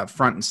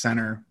front and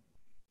center.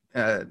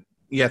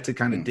 You have to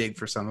kind of dig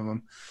for some of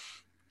them.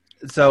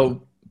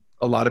 So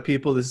a lot of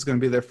people, this is going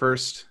to be their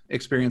first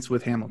experience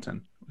with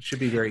Hamilton. It should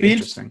be very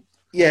interesting.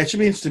 Yeah, it should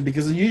be interesting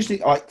because usually,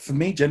 like for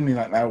me, generally,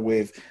 like now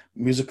with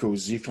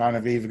musicals, you've kind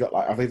of I've either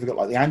got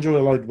like the Andrew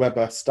Lloyd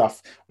Webber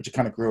stuff, which I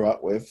kind of grew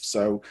up with,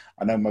 so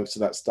I know most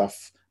of that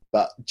stuff.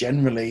 But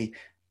generally,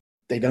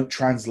 they don't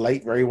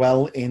translate very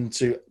well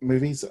into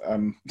movies,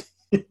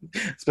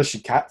 especially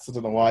Cats. I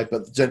don't know why,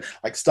 but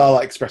like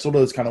Starlight Express, all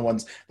those kind of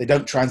ones, they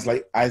don't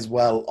translate as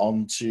well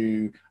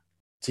onto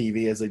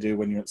TV as they do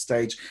when you're at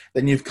stage.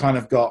 Then you've kind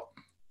of got,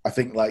 I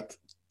think, like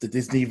the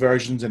Disney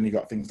versions, and you've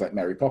got things like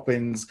Mary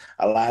Poppins,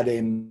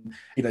 Aladdin.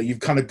 You know, you've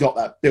kind of got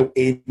that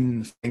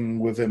built-in thing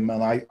with him,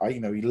 and I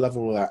you love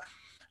all of that.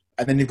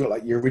 And then you've got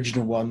like your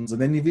original ones, and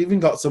then you've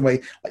even got some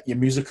way like your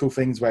musical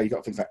things where you've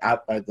got things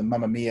like the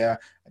Mamma Mia,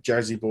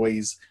 Jersey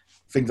Boys,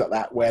 things like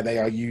that, where they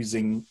are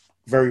using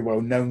very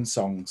well-known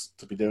songs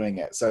to be doing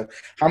it. So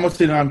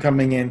Hamilton, I'm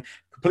coming in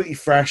completely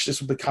fresh.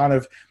 This will be kind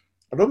of,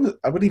 I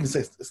wouldn't even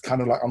say it's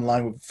kind of like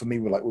online for me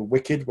with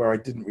Wicked, where I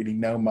didn't really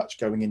know much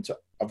going into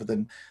other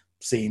than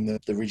seeing the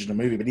original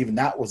movie, but even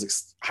that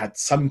had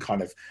some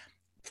kind of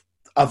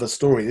other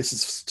story. This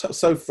is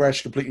so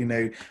fresh, completely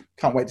new.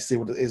 Can't wait to see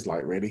what it is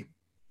like, really.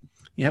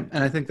 Yep,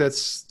 and I think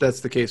that's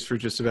the case for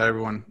just about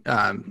everyone.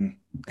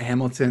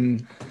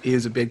 Hamilton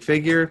is a big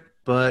figure,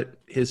 but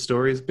his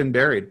story has been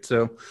buried.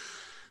 So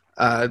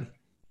at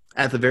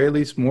the very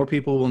least, more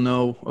people will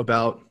know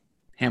about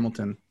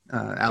Hamilton,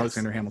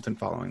 Alexander Hamilton,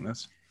 following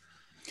this.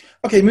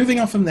 Okay, moving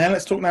on from there,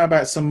 let's talk now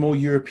about some more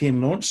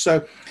European launch.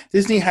 So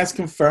Disney has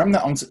confirmed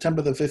that on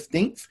September the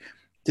 15th,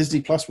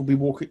 Disney Plus will be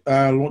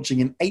launching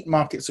in 8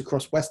 markets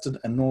across Western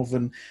and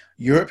Northern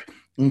Europe,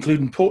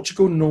 including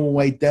Portugal,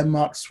 Norway,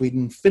 Denmark,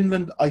 Sweden,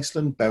 Finland,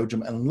 Iceland,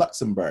 Belgium, and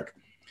Luxembourg.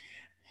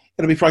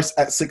 It'll be priced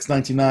at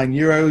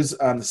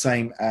 €6.99, the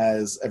same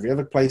as every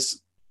other place.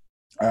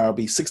 It'll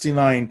be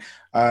 69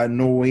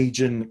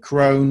 Norwegian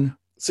krone,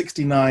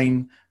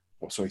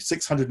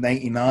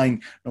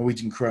 689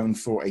 Norwegian krone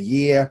for a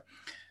year,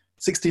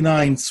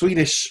 69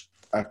 Swedish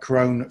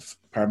krone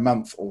per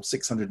month, or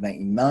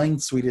 689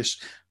 Swedish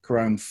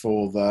krone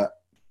for the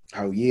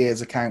whole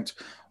year's account,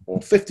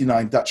 or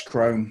 59 Dutch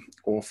krone,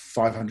 or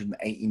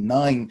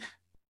 589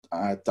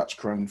 Dutch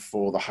krone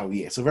for the whole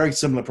year. So very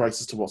similar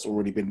prices to what's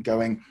already been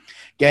going.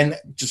 Again,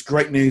 just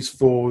great news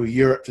for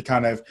Europe to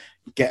kind of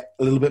get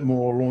a little bit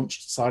more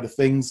launched side of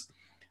things.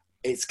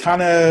 It's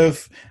kind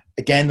of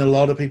Again, a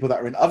lot of people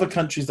that are in other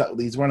countries that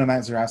these run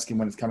announced are asking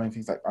when it's coming.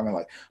 Things like, I mean,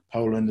 like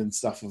Poland and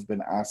stuff have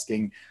been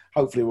asking.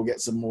 Hopefully we'll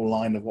get some more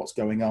line of what's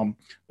going on.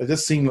 But it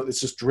does seem like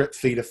it's just drip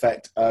feed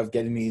effect of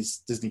getting these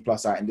Disney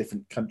Plus out in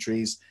different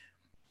countries.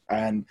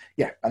 And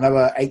yeah,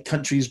 another 8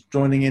 countries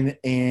joining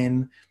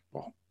in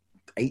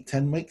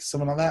 8-10 weeks,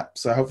 something like that.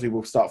 So hopefully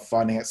we'll start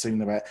finding out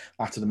soon about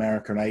Latin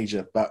America and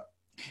Asia. But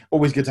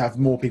always good to have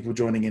more people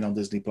joining in on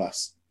Disney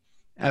Plus.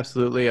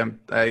 Absolutely.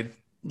 I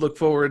look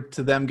forward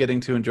to them getting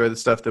to enjoy the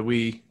stuff that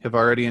we have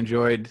already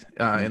enjoyed,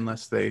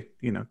 unless they,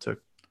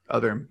 took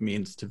other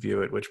means to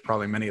view it, which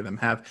probably many of them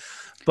have.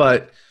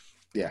 But,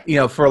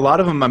 yeah, for a lot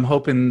of them, I'm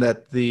hoping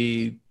that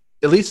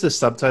at least the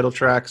subtitle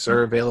tracks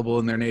are available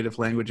in their native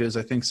languages.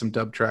 I think some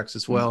dub tracks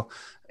as well.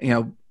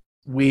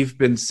 We've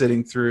been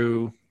sitting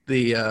through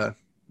the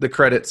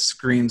credits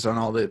screens on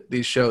all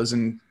these shows,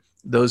 and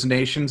those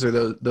nations or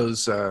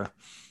those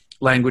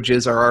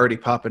languages are already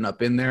popping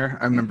up in there.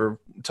 I remember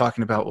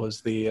talking about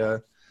was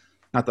the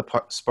not the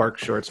Spark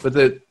shorts, but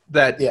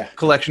that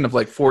collection of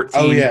like 14.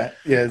 Oh yeah.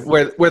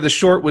 Where the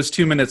short was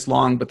 2 minutes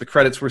long, but the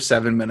credits were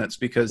 7 minutes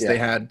because they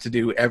had to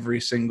do every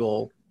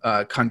single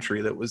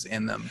country that was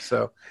in them.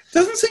 So it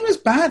doesn't seem as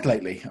bad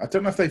lately. I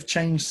don't know if they've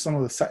changed some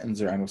of the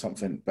settings around or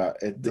something, but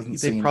it doesn't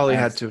seem. They probably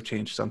had to have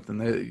changed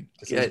something.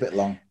 It's a bit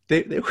long.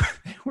 They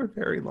were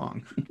very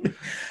long.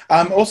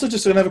 Also,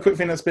 just another quick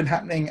thing that's been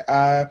happening.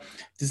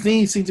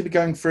 Disney seems to be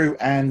going through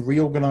and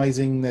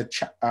reorganizing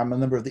a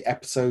number of the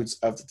episodes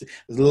there's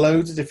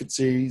loads of different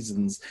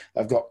seasons.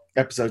 I've got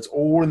episodes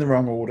all in the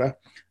wrong order.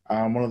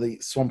 One of the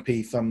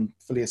Swampy from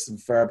Phileas and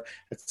Ferb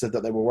had said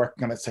that they were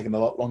working on it. It's taken a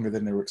lot longer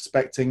than they were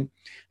expecting.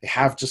 They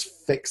have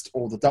just fixed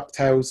all the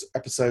DuckTales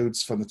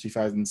episodes from the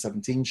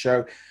 2017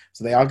 show.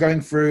 So they are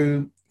going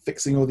through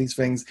fixing all these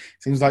things.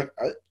 Seems like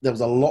there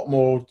was a lot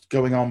more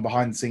going on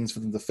behind the scenes for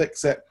them to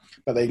fix it,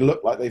 but they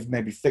look like they've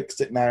maybe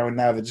fixed it now, and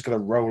now they're just going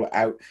to roll it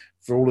out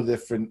for all the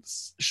different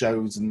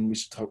shows, and we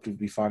should hopefully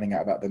be finding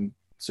out about them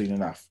soon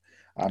enough.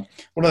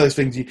 One of those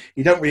things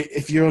you don't really,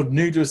 if you're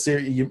new to a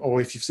series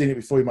or if you've seen it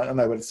before, you might not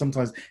know, but it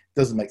sometimes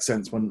doesn't make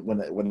sense when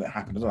it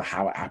happened. I don't know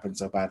how it happened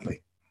so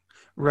badly.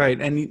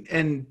 Right,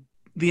 and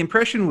the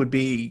impression would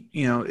be,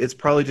 it's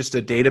probably just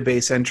a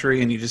database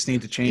entry and you just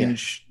need to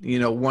change,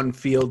 one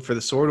field for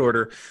the sort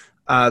order.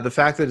 The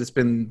fact that it's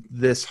been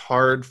this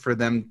hard for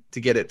them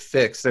to get it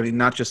fixed, I mean,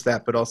 not just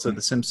that, but also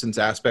the Simpsons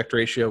aspect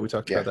ratio, we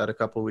talked about that a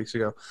couple of weeks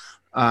ago,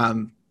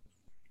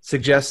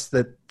 suggests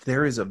that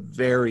there is a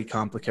very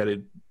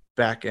complicated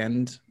back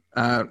end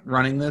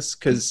running this,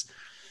 because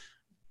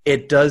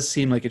it does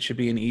seem like it should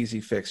be an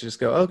easy fix. Just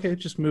go, okay,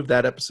 just move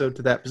that episode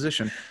to that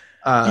position.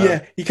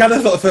 You kind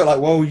of felt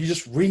like, well, you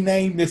just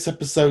rename this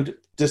episode,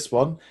 this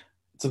one,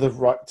 to the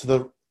right, to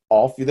the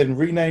off. You then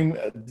rename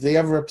the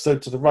other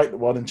episode to the right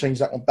one and change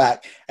that one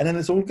back, and then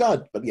it's all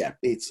good. But yeah,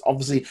 it's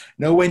obviously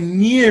nowhere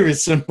near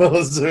as simple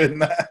as doing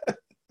that.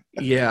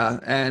 It's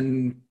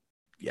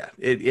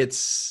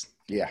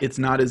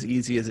not as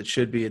easy as it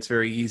should be. It's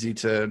very easy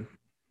to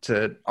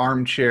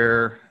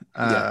armchair,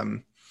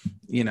 armchair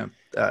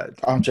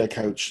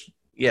coach.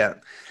 Yeah,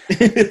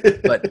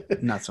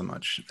 but not so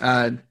much.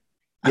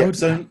 I would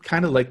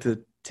kind of like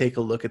to take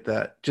a look at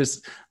that.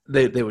 Just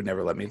they would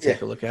never let me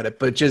take a look at it,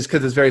 but just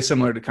because it's very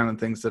similar to kind of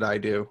things that I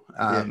do,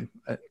 I'd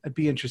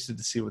be interested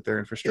to see what their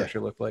infrastructure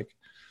looked like.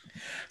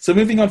 So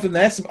moving on from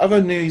there, some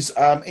other news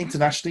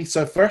internationally.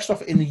 So first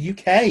off, in the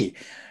UK,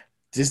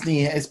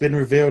 Disney has been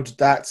revealed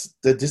that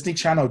the Disney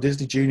Channel,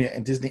 Disney Junior,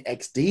 and Disney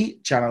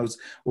XD channels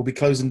will be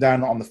closing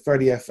down on the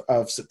 30th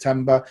of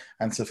September,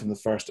 and so from the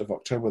 1st of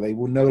October, they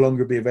will no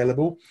longer be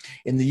available.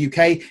 In the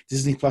UK,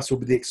 Disney Plus will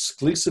be the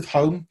exclusive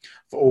home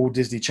for all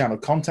Disney Channel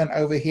content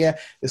over here.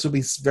 This will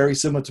be very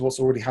similar to what's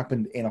already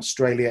happened in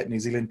Australia, New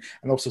Zealand,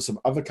 and also some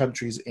other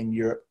countries in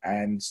Europe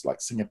and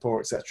like Singapore,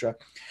 etc.,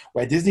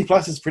 where Disney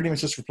Plus is pretty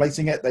much just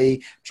replacing it.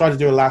 They tried to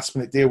do a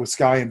last-minute deal with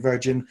Sky and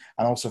Virgin,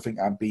 and also I think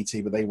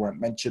BT, but they weren't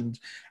mentioned.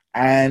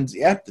 And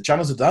yeah, the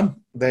channels are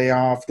done. They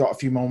have got a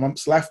few more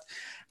months left,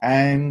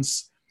 and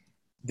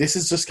this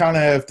is just kind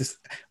of this.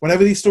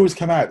 Whenever these stories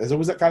come out, there's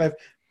always that kind of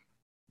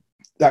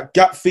that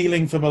gut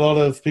feeling from a lot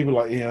of people,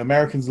 like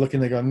Americans looking,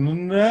 they go,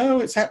 no,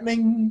 it's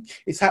happening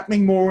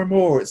more and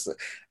more.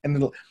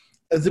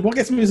 What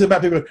gets me is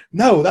about people,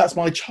 no, that's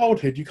my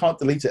childhood, you can't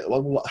delete it.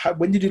 Like, well,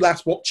 when did you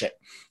last watch it?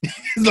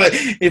 It's like,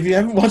 if you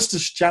haven't watched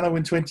this channel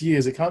in 20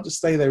 years, it can't just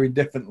stay there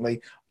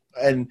indefinitely.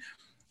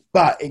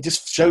 But it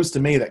just shows to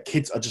me that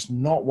kids are just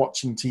not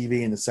watching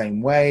TV in the same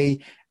way,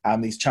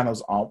 and these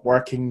channels aren't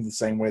working the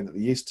same way that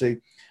they used to.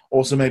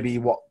 Also, maybe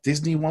what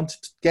Disney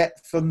wanted to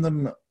get from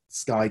them,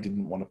 Sky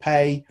didn't want to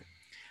pay.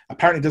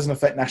 Apparently, it doesn't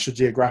affect National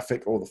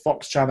Geographic or the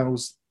Fox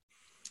channels.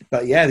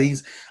 But yeah,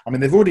 they've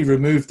already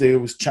removed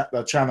those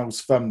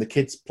channels from the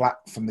kids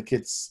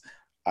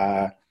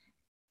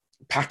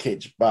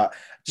package. But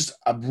just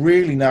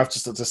really now,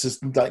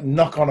 just like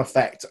knock-on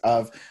effect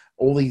of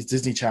all these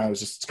Disney channels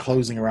just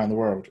closing around the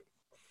world.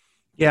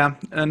 Yeah,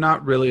 and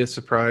not really a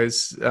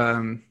surprise.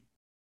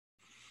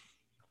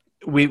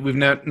 We've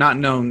not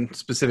known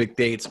specific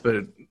dates,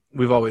 but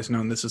we've always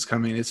known this is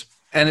coming.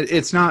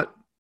 It's not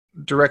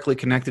directly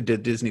connected to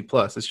Disney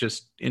Plus. It's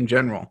just in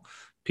general,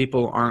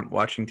 people aren't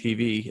watching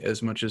TV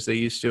as much as they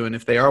used to, and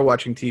if they are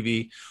watching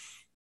TV,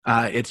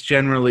 it's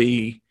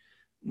generally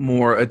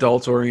more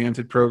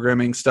adult-oriented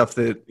programming, stuff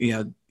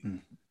that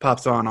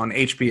pops on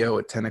HBO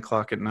at 10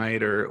 o'clock at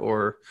night,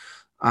 or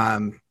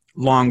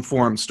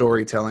long-form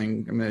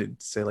storytelling. I'm going to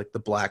say like The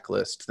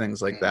Blacklist,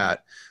 things like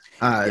that.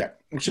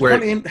 Which is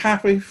currently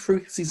halfway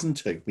through season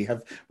 2. We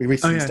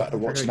recently started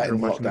watching that in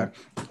lockdown.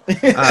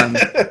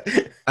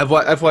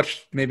 I've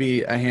watched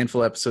maybe a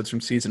handful of episodes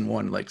from season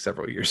 1 like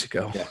several years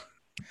ago.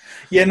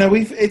 No,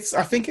 I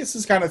think it's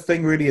this kind of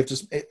thing really of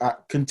just a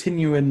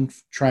continuing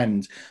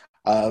trend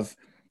of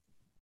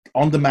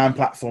on-demand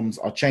platforms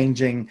are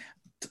changing.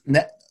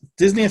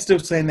 Disney is still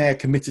saying they're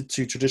committed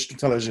to traditional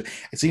television.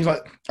 It seems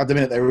like at the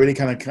minute they're really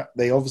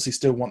they obviously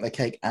still want their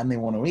cake and they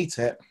want to eat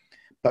it,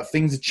 but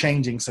things are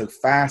changing so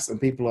fast and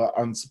people are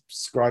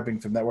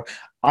unsubscribing from network.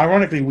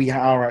 Ironically, we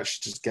are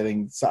actually just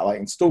getting satellite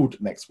installed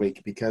next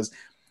week because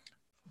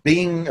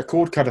being a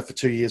cord cutter for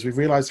 2 years, we've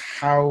realized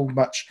how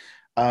much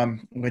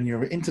when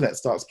your internet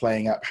starts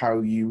playing up,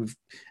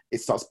 it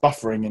starts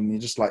buffering and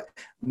you're just like,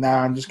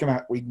 nah,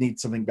 we need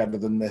something better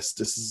than this.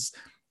 This is,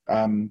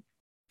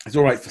 it's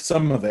all right for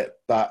some of it,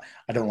 but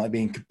I don't like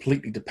being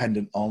completely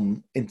dependent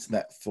on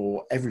internet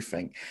for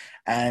everything.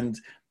 And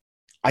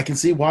I can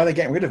see why they're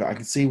getting rid of it. I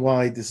can see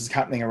why this is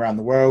happening around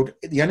the world.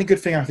 The only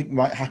good thing I think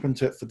might happen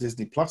to it for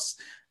Disney Plus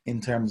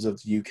in terms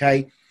of the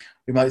UK,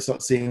 we might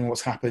start seeing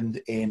what's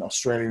happened in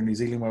Australia and New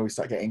Zealand, where we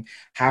start getting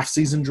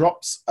half-season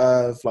drops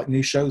of like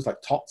new shows,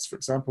 like Tots, for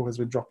example, has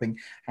been dropping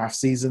half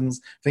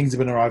seasons. Things have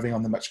been arriving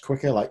on them much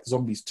quicker. Like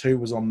Zombies 2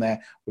 was on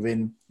there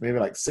within maybe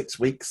like 6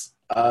 weeks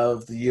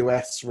of the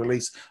US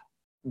release,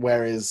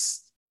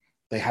 whereas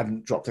they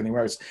hadn't dropped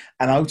anywhere else.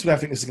 And ultimately, I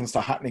think this is going to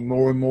start happening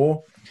more and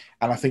more.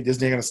 And I think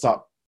Disney are going to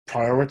start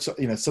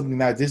prioritizing, something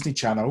now Disney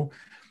Channel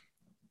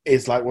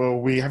is like, well,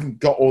 we haven't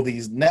got all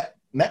these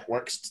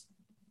networks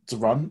to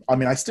run. I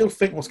mean, I still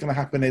think what's going to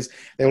happen is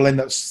they will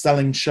end up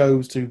selling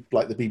shows to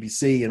like the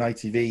BBC and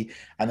ITV,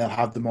 and they'll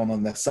have them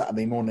on their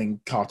Saturday morning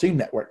Cartoon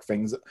Network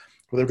things,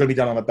 where they're going to be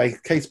done on a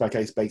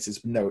case-by-case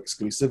basis with no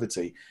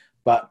exclusivity.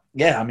 But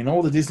yeah, I mean,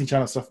 all the Disney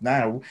Channel stuff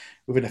now,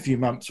 within a few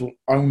months, will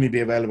only be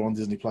available on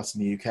Disney Plus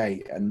in the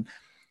UK. And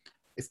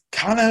it's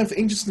kind of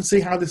interesting to see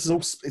how this is all,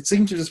 it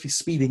seems to just be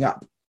speeding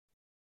up.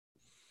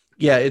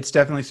 Yeah, it's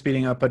definitely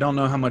speeding up. I don't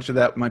know how much of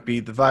that might be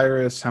the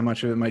virus, how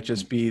much of it might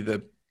just be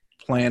the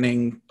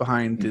planning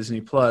behind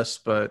Disney Plus,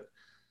 but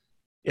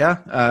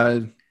yeah,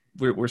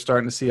 we're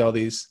starting to see all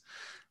these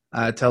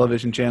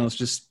television channels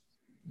just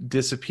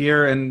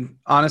disappear. And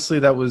honestly,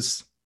 it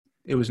was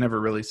never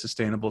really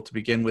sustainable to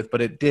begin with,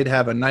 but it did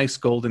have a nice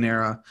golden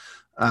era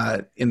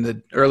in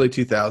the early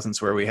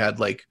 2000s where we had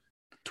like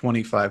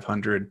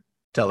 2,500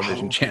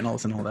 television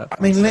channels and all that. I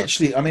mean,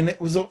 literally, I mean,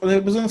 it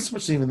wasn't so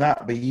much even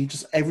that, but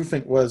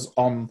everything was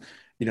on.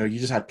 You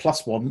just had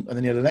plus one, and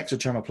then you had an extra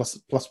channel plus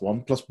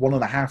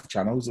 1.5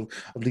 channels of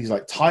these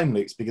like time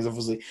loops, because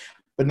obviously,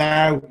 but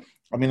now,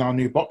 I mean, our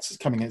new box is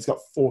coming in. It's got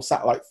 4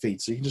 satellite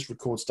feeds, so you can just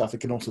record stuff. It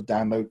can also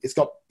download. It's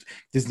got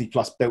Disney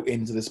Plus built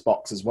into this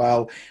box as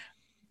well,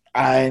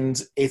 and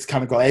it's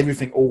kind of got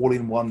everything all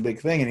in one big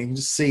thing. And you can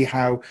just see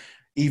how,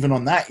 even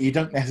on that, you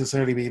don't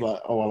necessarily be like,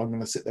 oh, well, I'm going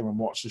to sit there and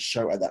watch the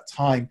show at that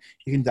time.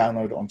 You can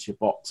download it onto your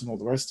box and all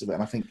the rest of it.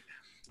 And I think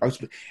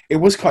it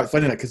was quite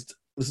funny because it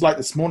was like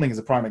this morning as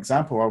a prime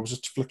example. I was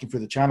just flicking through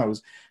the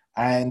channels,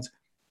 and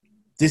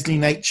Disney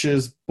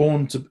Nature's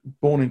Born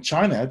in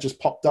China just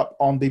popped up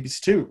on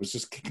BBC Two. It was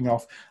just kicking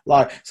off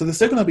live. So they're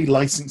still going to be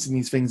licensing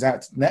these things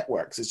out to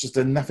networks. It's just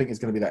that nothing is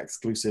going to be that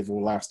exclusive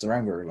or last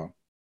around very long.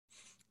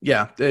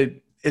 Yeah,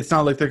 it's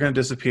not like they're going to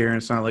disappear, and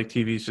it's not like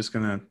TV's just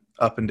going to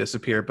up and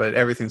disappear, but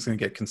everything's going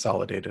to get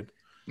consolidated.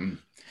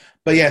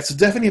 But yeah, so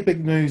definitely a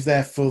big move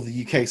there for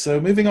the UK.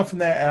 So moving on from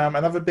there,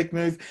 another big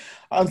move.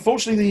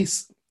 Unfortunately,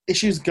 these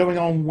issues going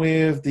on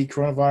with the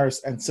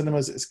coronavirus and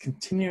cinemas is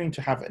continuing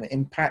to have an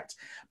impact.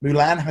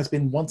 Mulan has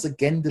been once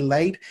again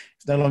delayed.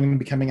 It's no longer going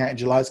to be coming out in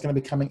July. It's going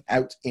to be coming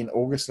out in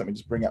August. Let me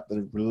just bring up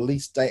the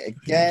release date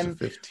again.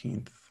 The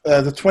 15th.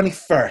 The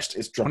 21st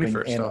is dropping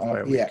 21st in. off by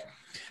a week. Yeah.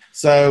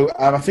 So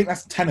I think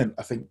that's Tenet.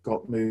 I think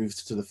got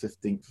moved to the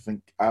 15th. I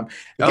think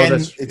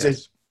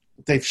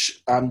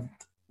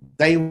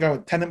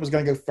Tenet was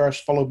going to go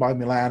first, followed by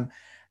Mulan.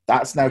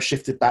 That's now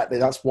shifted back.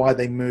 That's why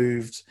they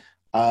moved.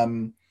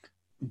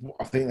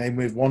 I think they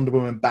moved Wonder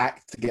Woman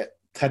back to get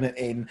Tenet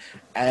in,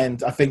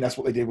 and I think that's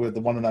what they did with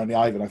the one and only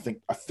Ivan. I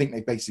think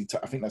they basically.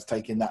 I think that's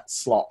taking that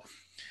slot.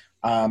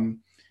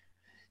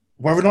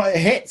 Whether or not it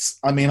hits,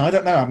 I mean, I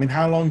don't know. I mean,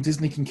 how long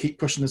Disney can keep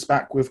pushing this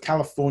back with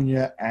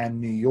California and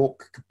New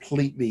York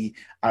completely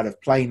out of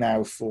play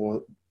now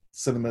for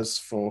cinemas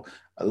for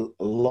a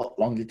lot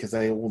longer because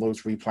all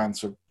those replans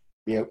for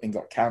reopening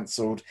got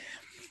cancelled.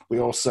 We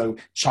also,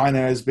 China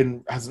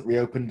hasn't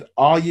reopened.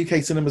 Our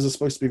UK cinemas are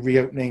supposed to be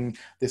reopening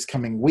this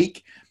coming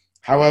week.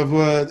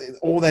 However,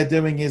 all they're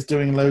doing is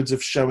doing loads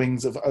of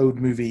showings of old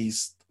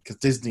movies because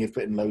Disney have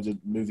put in loads of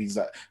movies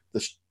that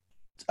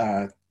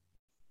the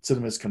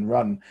cinemas can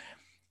run.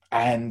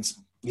 And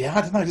Yeah,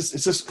 I don't know.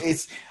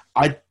 It's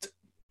I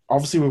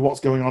obviously with what's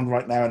going on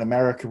right now in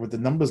America with the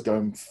numbers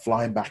going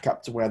flying back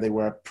up to where they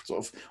were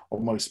sort of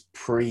almost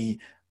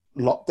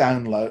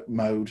pre-lockdown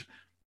mode.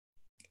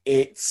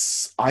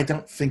 I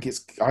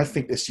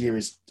think this year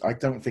is. I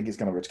don't think it's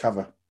going to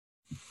recover.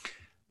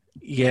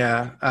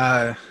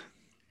 Yeah,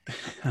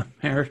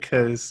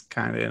 America is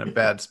kind of in a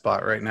bad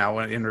spot right now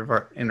in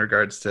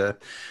regards to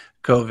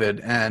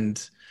COVID,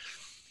 and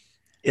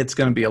it's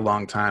going to be a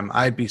long time.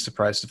 I'd be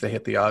surprised if they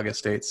hit the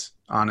August dates.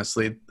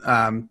 Honestly,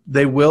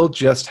 they will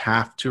just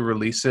have to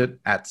release it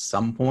at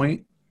some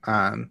point,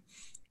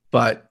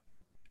 but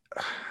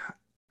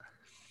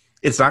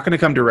it's not going to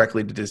come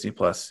directly to Disney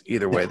Plus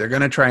either way. They're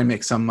going to try and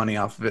make some money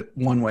off of it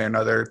one way or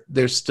another.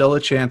 There's still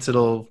a chance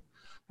the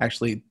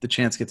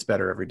chance gets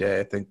better every day.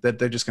 I think that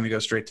they're just going to go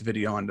straight to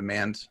video on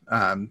demand,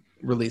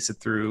 release it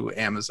through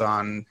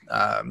Amazon,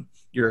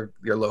 your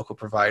local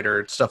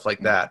provider, stuff like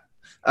that.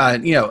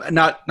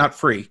 Not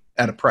free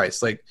at a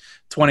price, like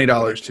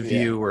 $20 to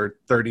view or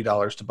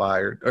 $30 to buy,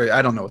 or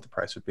I don't know what the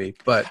price would be,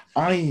 but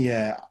I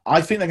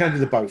think they're going to do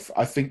the both.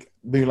 I think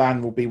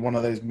Mulan will be one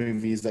of those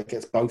movies that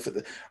gets both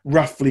at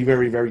roughly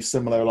very, very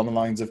similar along the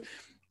lines of,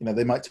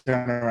 they might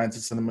turn around to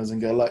cinemas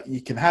and go, look,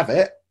 you can have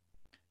it,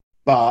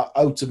 but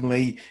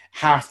ultimately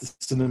half the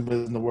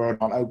cinemas in the world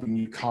aren't open.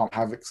 You can't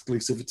have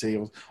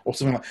exclusivity or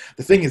something like that.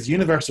 The thing is,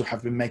 Universal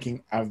have been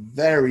making a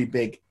very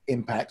big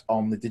impact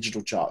on the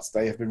digital charts.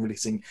 They have been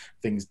releasing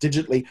things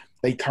digitally.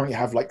 They currently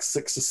have like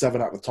 6 or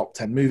 7 out of the top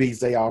 10 movies.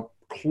 They are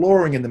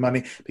clawing in the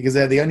money because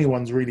they're the only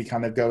ones really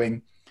kind of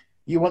going,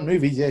 you want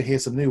movies? Yeah,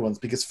 here's some new ones.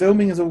 Because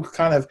filming is all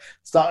kind of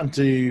starting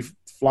to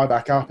fly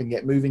back up and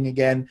get moving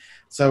again.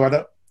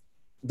 So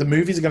the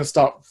movies are going to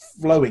start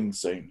flowing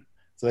soon.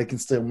 So they can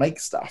still make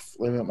stuff.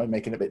 They might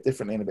make it a bit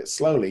differently and a bit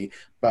slowly,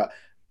 but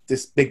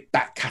this big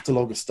back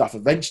catalogue of stuff,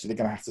 eventually they're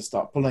going to have to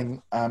start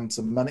pulling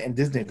some money, and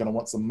Disney are going to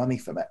want some money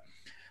from it.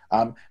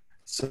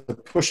 So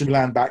pushing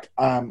Mulan back,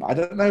 I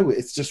don't know.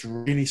 It's just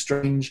really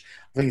strange.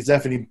 I think it's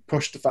definitely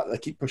pushed the fact that they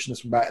keep pushing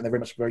us back, and they're very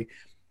much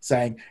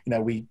saying,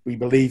 we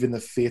believe in the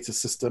theatre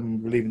system,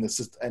 believe in the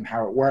system and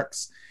how it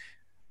works.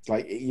 It's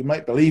like, you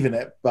might believe in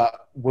it,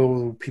 but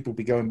will people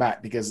be going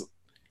back? Because,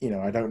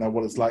 I don't know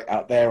what it's like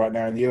out there right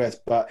now in the US,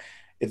 but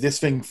if this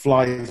thing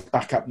flies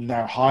back up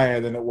now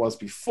higher than it was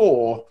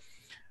before,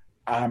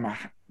 we're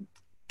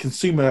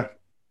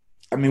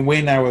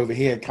now over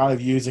here kind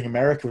of using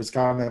America as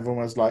kind of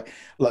almost like,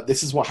 look,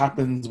 this is what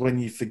happens when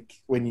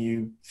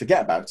you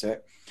forget about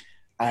it.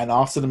 And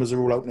our cinemas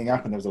are all opening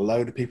up, and there was a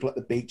load of people at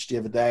the beach the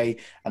other day,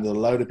 and there's a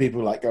load of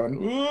people like going,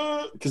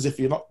 because if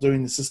you're not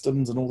doing the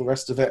systems and all the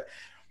rest of it,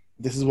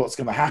 this is what's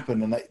going to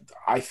happen. And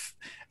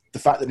the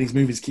fact that these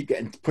movies keep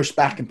getting pushed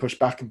back and pushed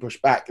back and pushed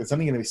back, there's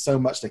only going to be so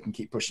much they can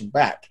keep pushing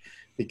back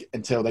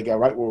until they go,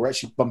 right, well, we're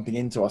actually bumping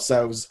into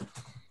ourselves,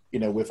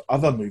 with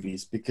other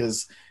movies,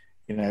 because,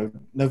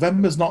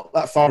 November's not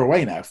that far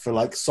away now for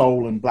like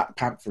Soul and Black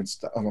Panther and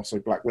stuff, and also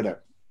Black Widow.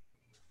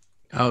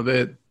 Oh,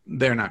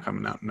 they're not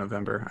coming out in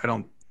November.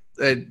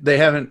 They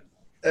haven't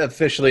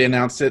officially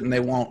announced it, and they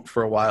won't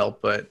for a while,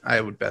 but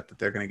I would bet that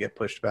they're going to get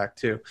pushed back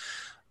too.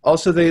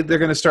 Also, they're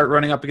going to start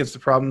running up against the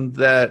problem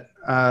that,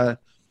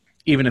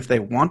 even if they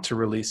want to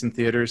release in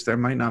theaters, there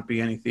might not be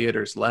any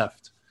theaters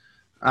left.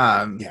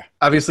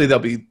 Obviously,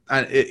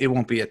 it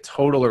won't be a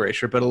total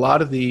erasure, but a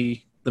lot of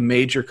the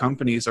major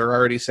companies are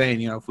already saying,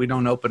 if we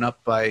don't open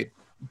up by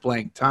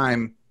blank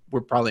time,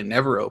 we're probably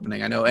never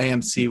opening. I know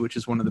AMC, which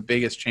is one of the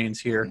biggest chains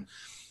here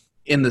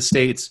in the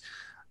States,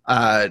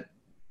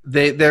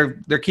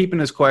 they're keeping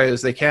as quiet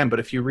as they can. But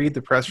if you read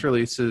the press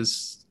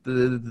releases,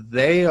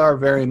 they are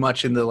very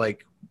much in the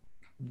like,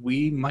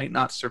 we might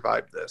not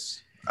survive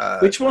this.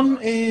 Which one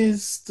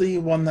is the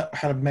one that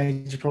had a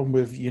major problem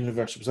with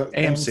Universal? Was that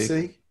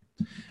AMC?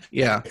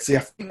 Yeah. See, I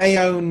think they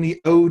own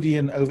the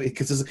Odeon over here,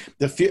 because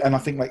there's a few, and I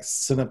think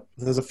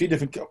there's a few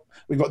different.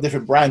 We've got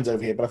different brands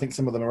over here, but I think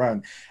some of them are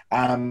own.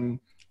 And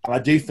I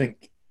do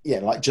think,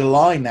 like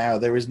July now,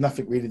 there is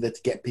nothing really there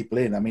to get people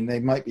in. I mean, they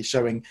might be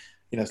showing,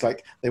 it's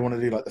like they want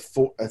to do like the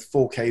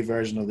 4K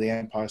version of The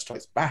Empire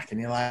Strikes Back, and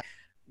you're like,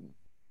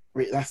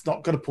 that's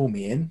not going to pull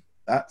me in.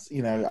 That's,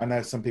 I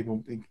know some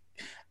people.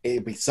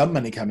 It'll be some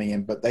money coming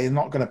in, but they're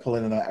not going to pull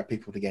in enough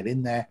people to get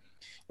in there.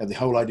 The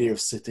whole idea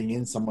of sitting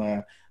in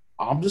somewhere,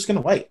 I'm just going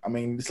to wait. I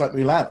mean, it's like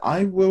Mulan.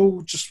 I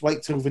will just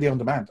wait till video on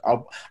demand.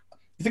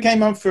 If it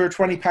came out for a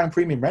 £20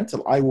 premium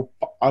rental, I will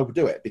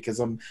do it, because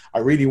I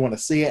really want to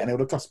see it, and it would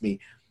have cost me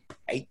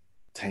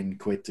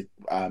 £8-10 to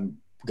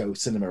go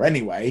cinema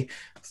anyway.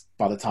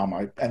 By the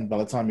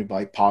time we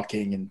buy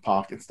parking and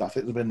park and stuff,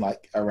 it would have been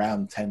like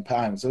around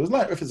 £10. So it was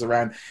like, if it's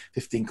around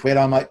 £15,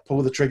 I might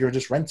pull the trigger and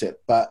just rent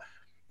it. But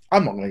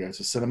I'm not going to go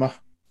to cinema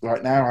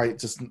right now. It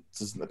just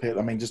doesn't appear.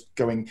 I mean, just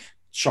going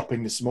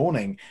shopping this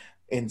morning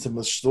in some of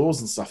the stores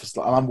and stuff, it's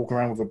like I'm walking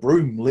around with a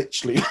broom,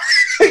 literally.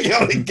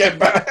 Get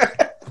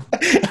back.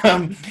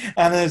 And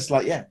it's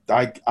like,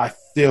 I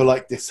feel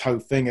like this whole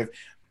thing of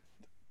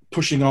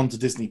pushing on to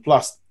Disney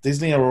Plus.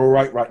 Disney are all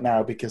right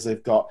now because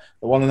they've got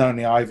the one and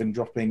only Ivan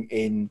dropping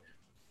in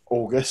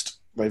August.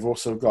 They've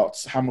also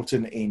got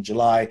Hamilton in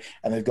July,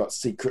 and they've got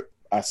Secret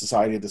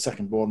Society of the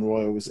Second Born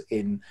Royals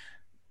in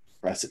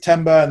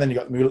September, and then you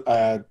got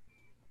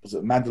was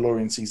it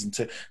Mandalorian season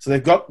 2? So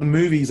they've got the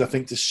movies, I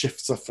think, to shift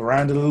stuff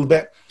around a little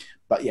bit.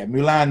 But yeah,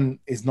 Mulan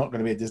is not going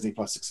to be a Disney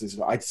Plus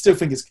exclusive. I still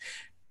think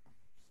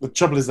the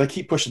trouble is they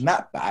keep pushing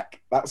that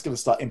back. That's going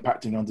to start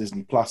impacting on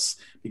Disney Plus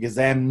because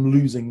they're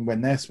losing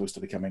when they're supposed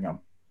to be coming on.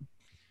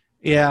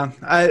 Yeah,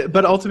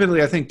 but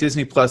ultimately I think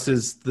Disney Plus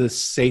is the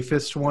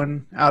safest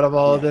one out of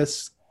all of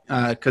this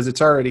because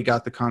it's already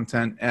got the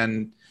content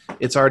and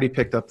it's already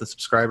picked up the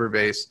subscriber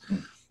base.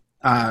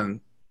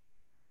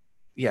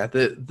 Yeah,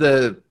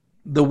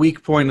 the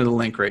weak point of the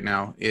link right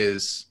now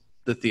is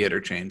the theater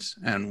chains,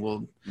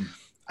 and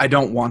I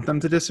don't want them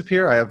to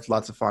disappear. I have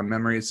lots of fond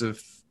memories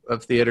of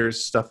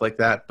theaters, stuff like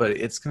that, but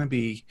it's going to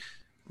be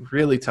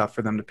really tough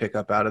for them to pick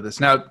up out of this.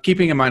 Now,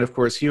 keeping in mind, of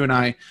course, you and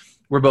I,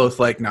 we're both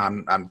like, no,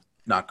 I'm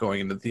not going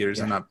into the theaters.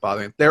 I'm not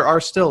bothering. There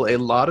are still a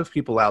lot of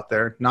people out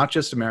there, not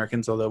just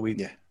Americans, although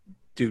we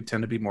do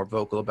tend to be more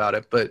vocal about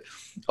it, but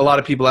a lot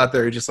of people out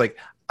there are just like,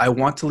 I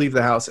want to leave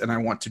the house and I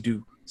want to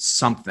do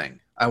something.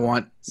 I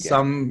want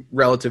some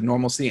relative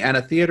normalcy, and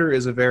a theater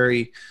is a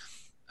very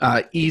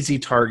easy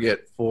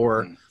target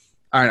for,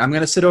 all right, I'm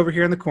going to sit over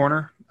here in the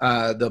corner.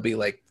 There'll be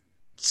like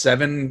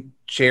 7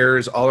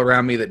 chairs all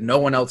around me that no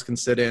one else can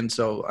sit in,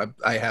 so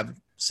I have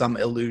some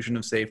illusion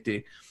of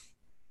safety.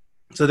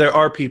 So there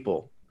are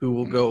people who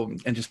will go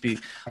and just be,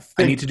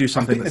 I need to do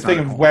something. I think the thing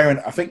of wearing,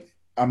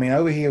 I mean,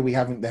 over here they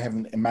haven't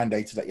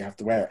mandated that you have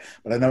to wear it,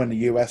 but I know in the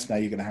US now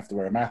you're going to have to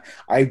wear a mask.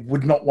 I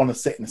would not want to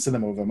sit in a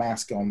cinema with a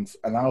mask on.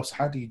 And also,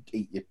 how do you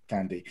eat your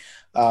candy?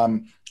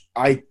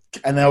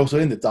 And also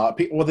in the dark,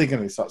 people, what are they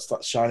going to do?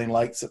 Start shining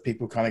lights at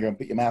people, kind of go and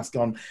put your mask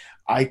on.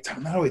 I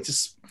don't know. It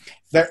just,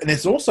 and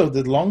it's also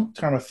the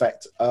long-term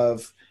effect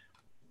of,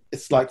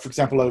 it's like, for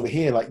example, over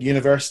here, like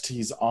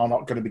universities are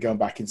not going to be going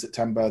back in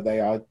September. They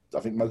are, I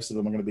think most of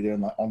them are going to be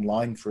doing like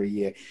online for a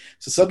year.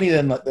 So suddenly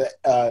then like the,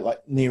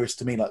 like nearest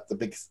to me, like the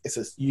big, it's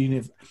a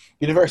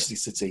university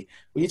city.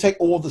 When you take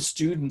all the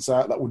students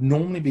out that would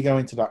normally be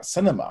going to that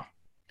cinema,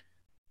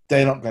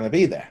 they're not going to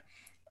be there.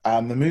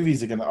 The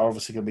movies are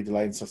obviously going to be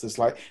delayed and stuff. There's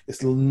like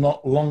this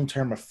not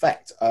long-term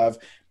effect of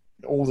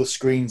all the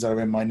screens that are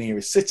in my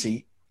nearest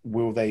city.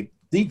 Will they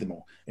need them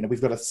all? You know,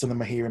 we've got a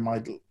cinema here in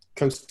my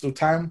coastal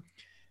town.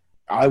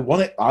 I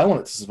want it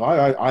to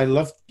survive. I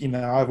love, you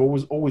know, I've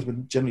always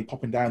been generally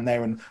popping down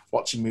there and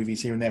watching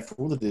movies here and there for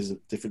all the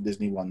different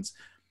Disney ones.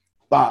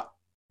 But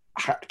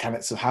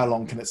how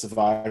long can it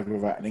survive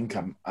without an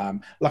income?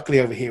 Luckily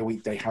over here,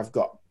 they have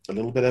got a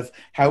little bit of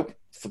help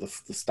for the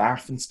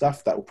staff and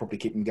stuff that will probably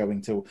keep them going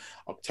till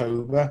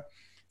October.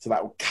 So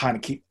that will kind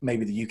of keep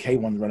maybe the UK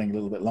one running a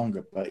little bit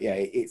longer. But yeah,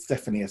 it's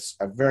definitely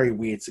a very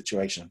weird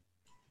situation.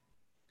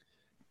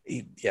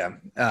 Yeah,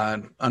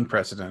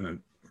 unprecedented.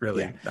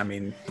 Really, I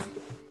mean,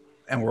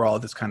 and we're all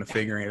just kind of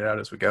figuring it out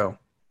as we go.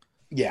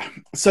 Yeah.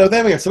 So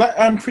there we go. So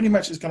that pretty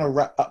much is going to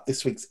wrap up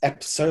this week's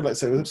episode. Like I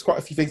said, there's quite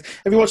a few things.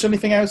 Have you watched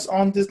anything else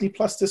on Disney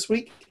Plus this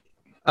week?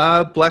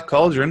 Black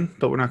Cauldron,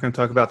 but we're not going to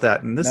talk about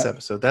that in this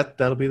episode.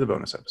 That'll be the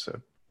bonus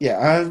episode.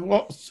 Yeah.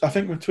 I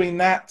think between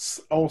that,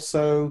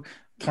 also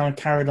kind of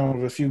carried on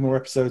with a few more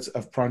episodes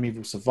of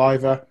Primeval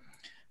Survivor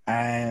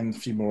and a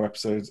few more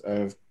episodes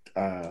of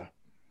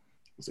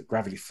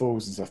Gravity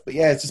Falls and stuff. But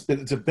yeah, it's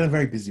been a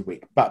very busy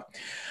week. But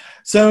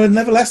so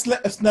nevertheless,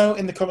 let us know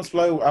in the comments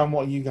below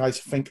what you guys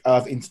think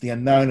of Into the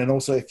Unknown, and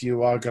also if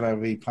you are going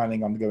to be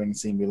planning on going and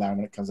seeing Mulan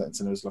when it comes out in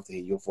cinemas, love to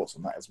hear your thoughts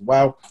on that as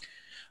well.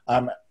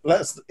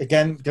 Let's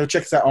again go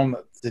check us out on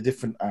the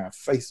different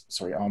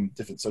on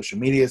different social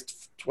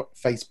medias,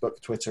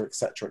 Facebook, Twitter,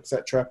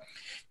 etc.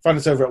 Find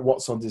us over at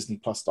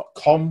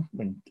whatsondisneyplus.com.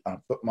 When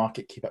bookmark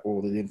it, keep up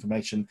all of the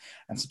information,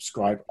 and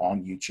subscribe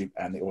on YouTube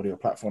and the audio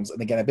platforms.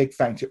 And again, a big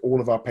thank you to all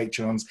of our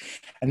patrons.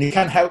 And you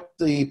can help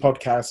the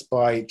podcast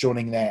by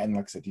joining there. And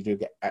like I said, you do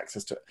get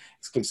access to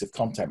exclusive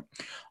content.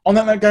 On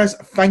that note, guys,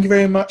 thank you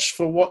very much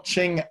for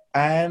watching,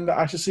 and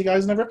I shall see you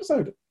guys in another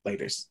episode.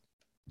 Later.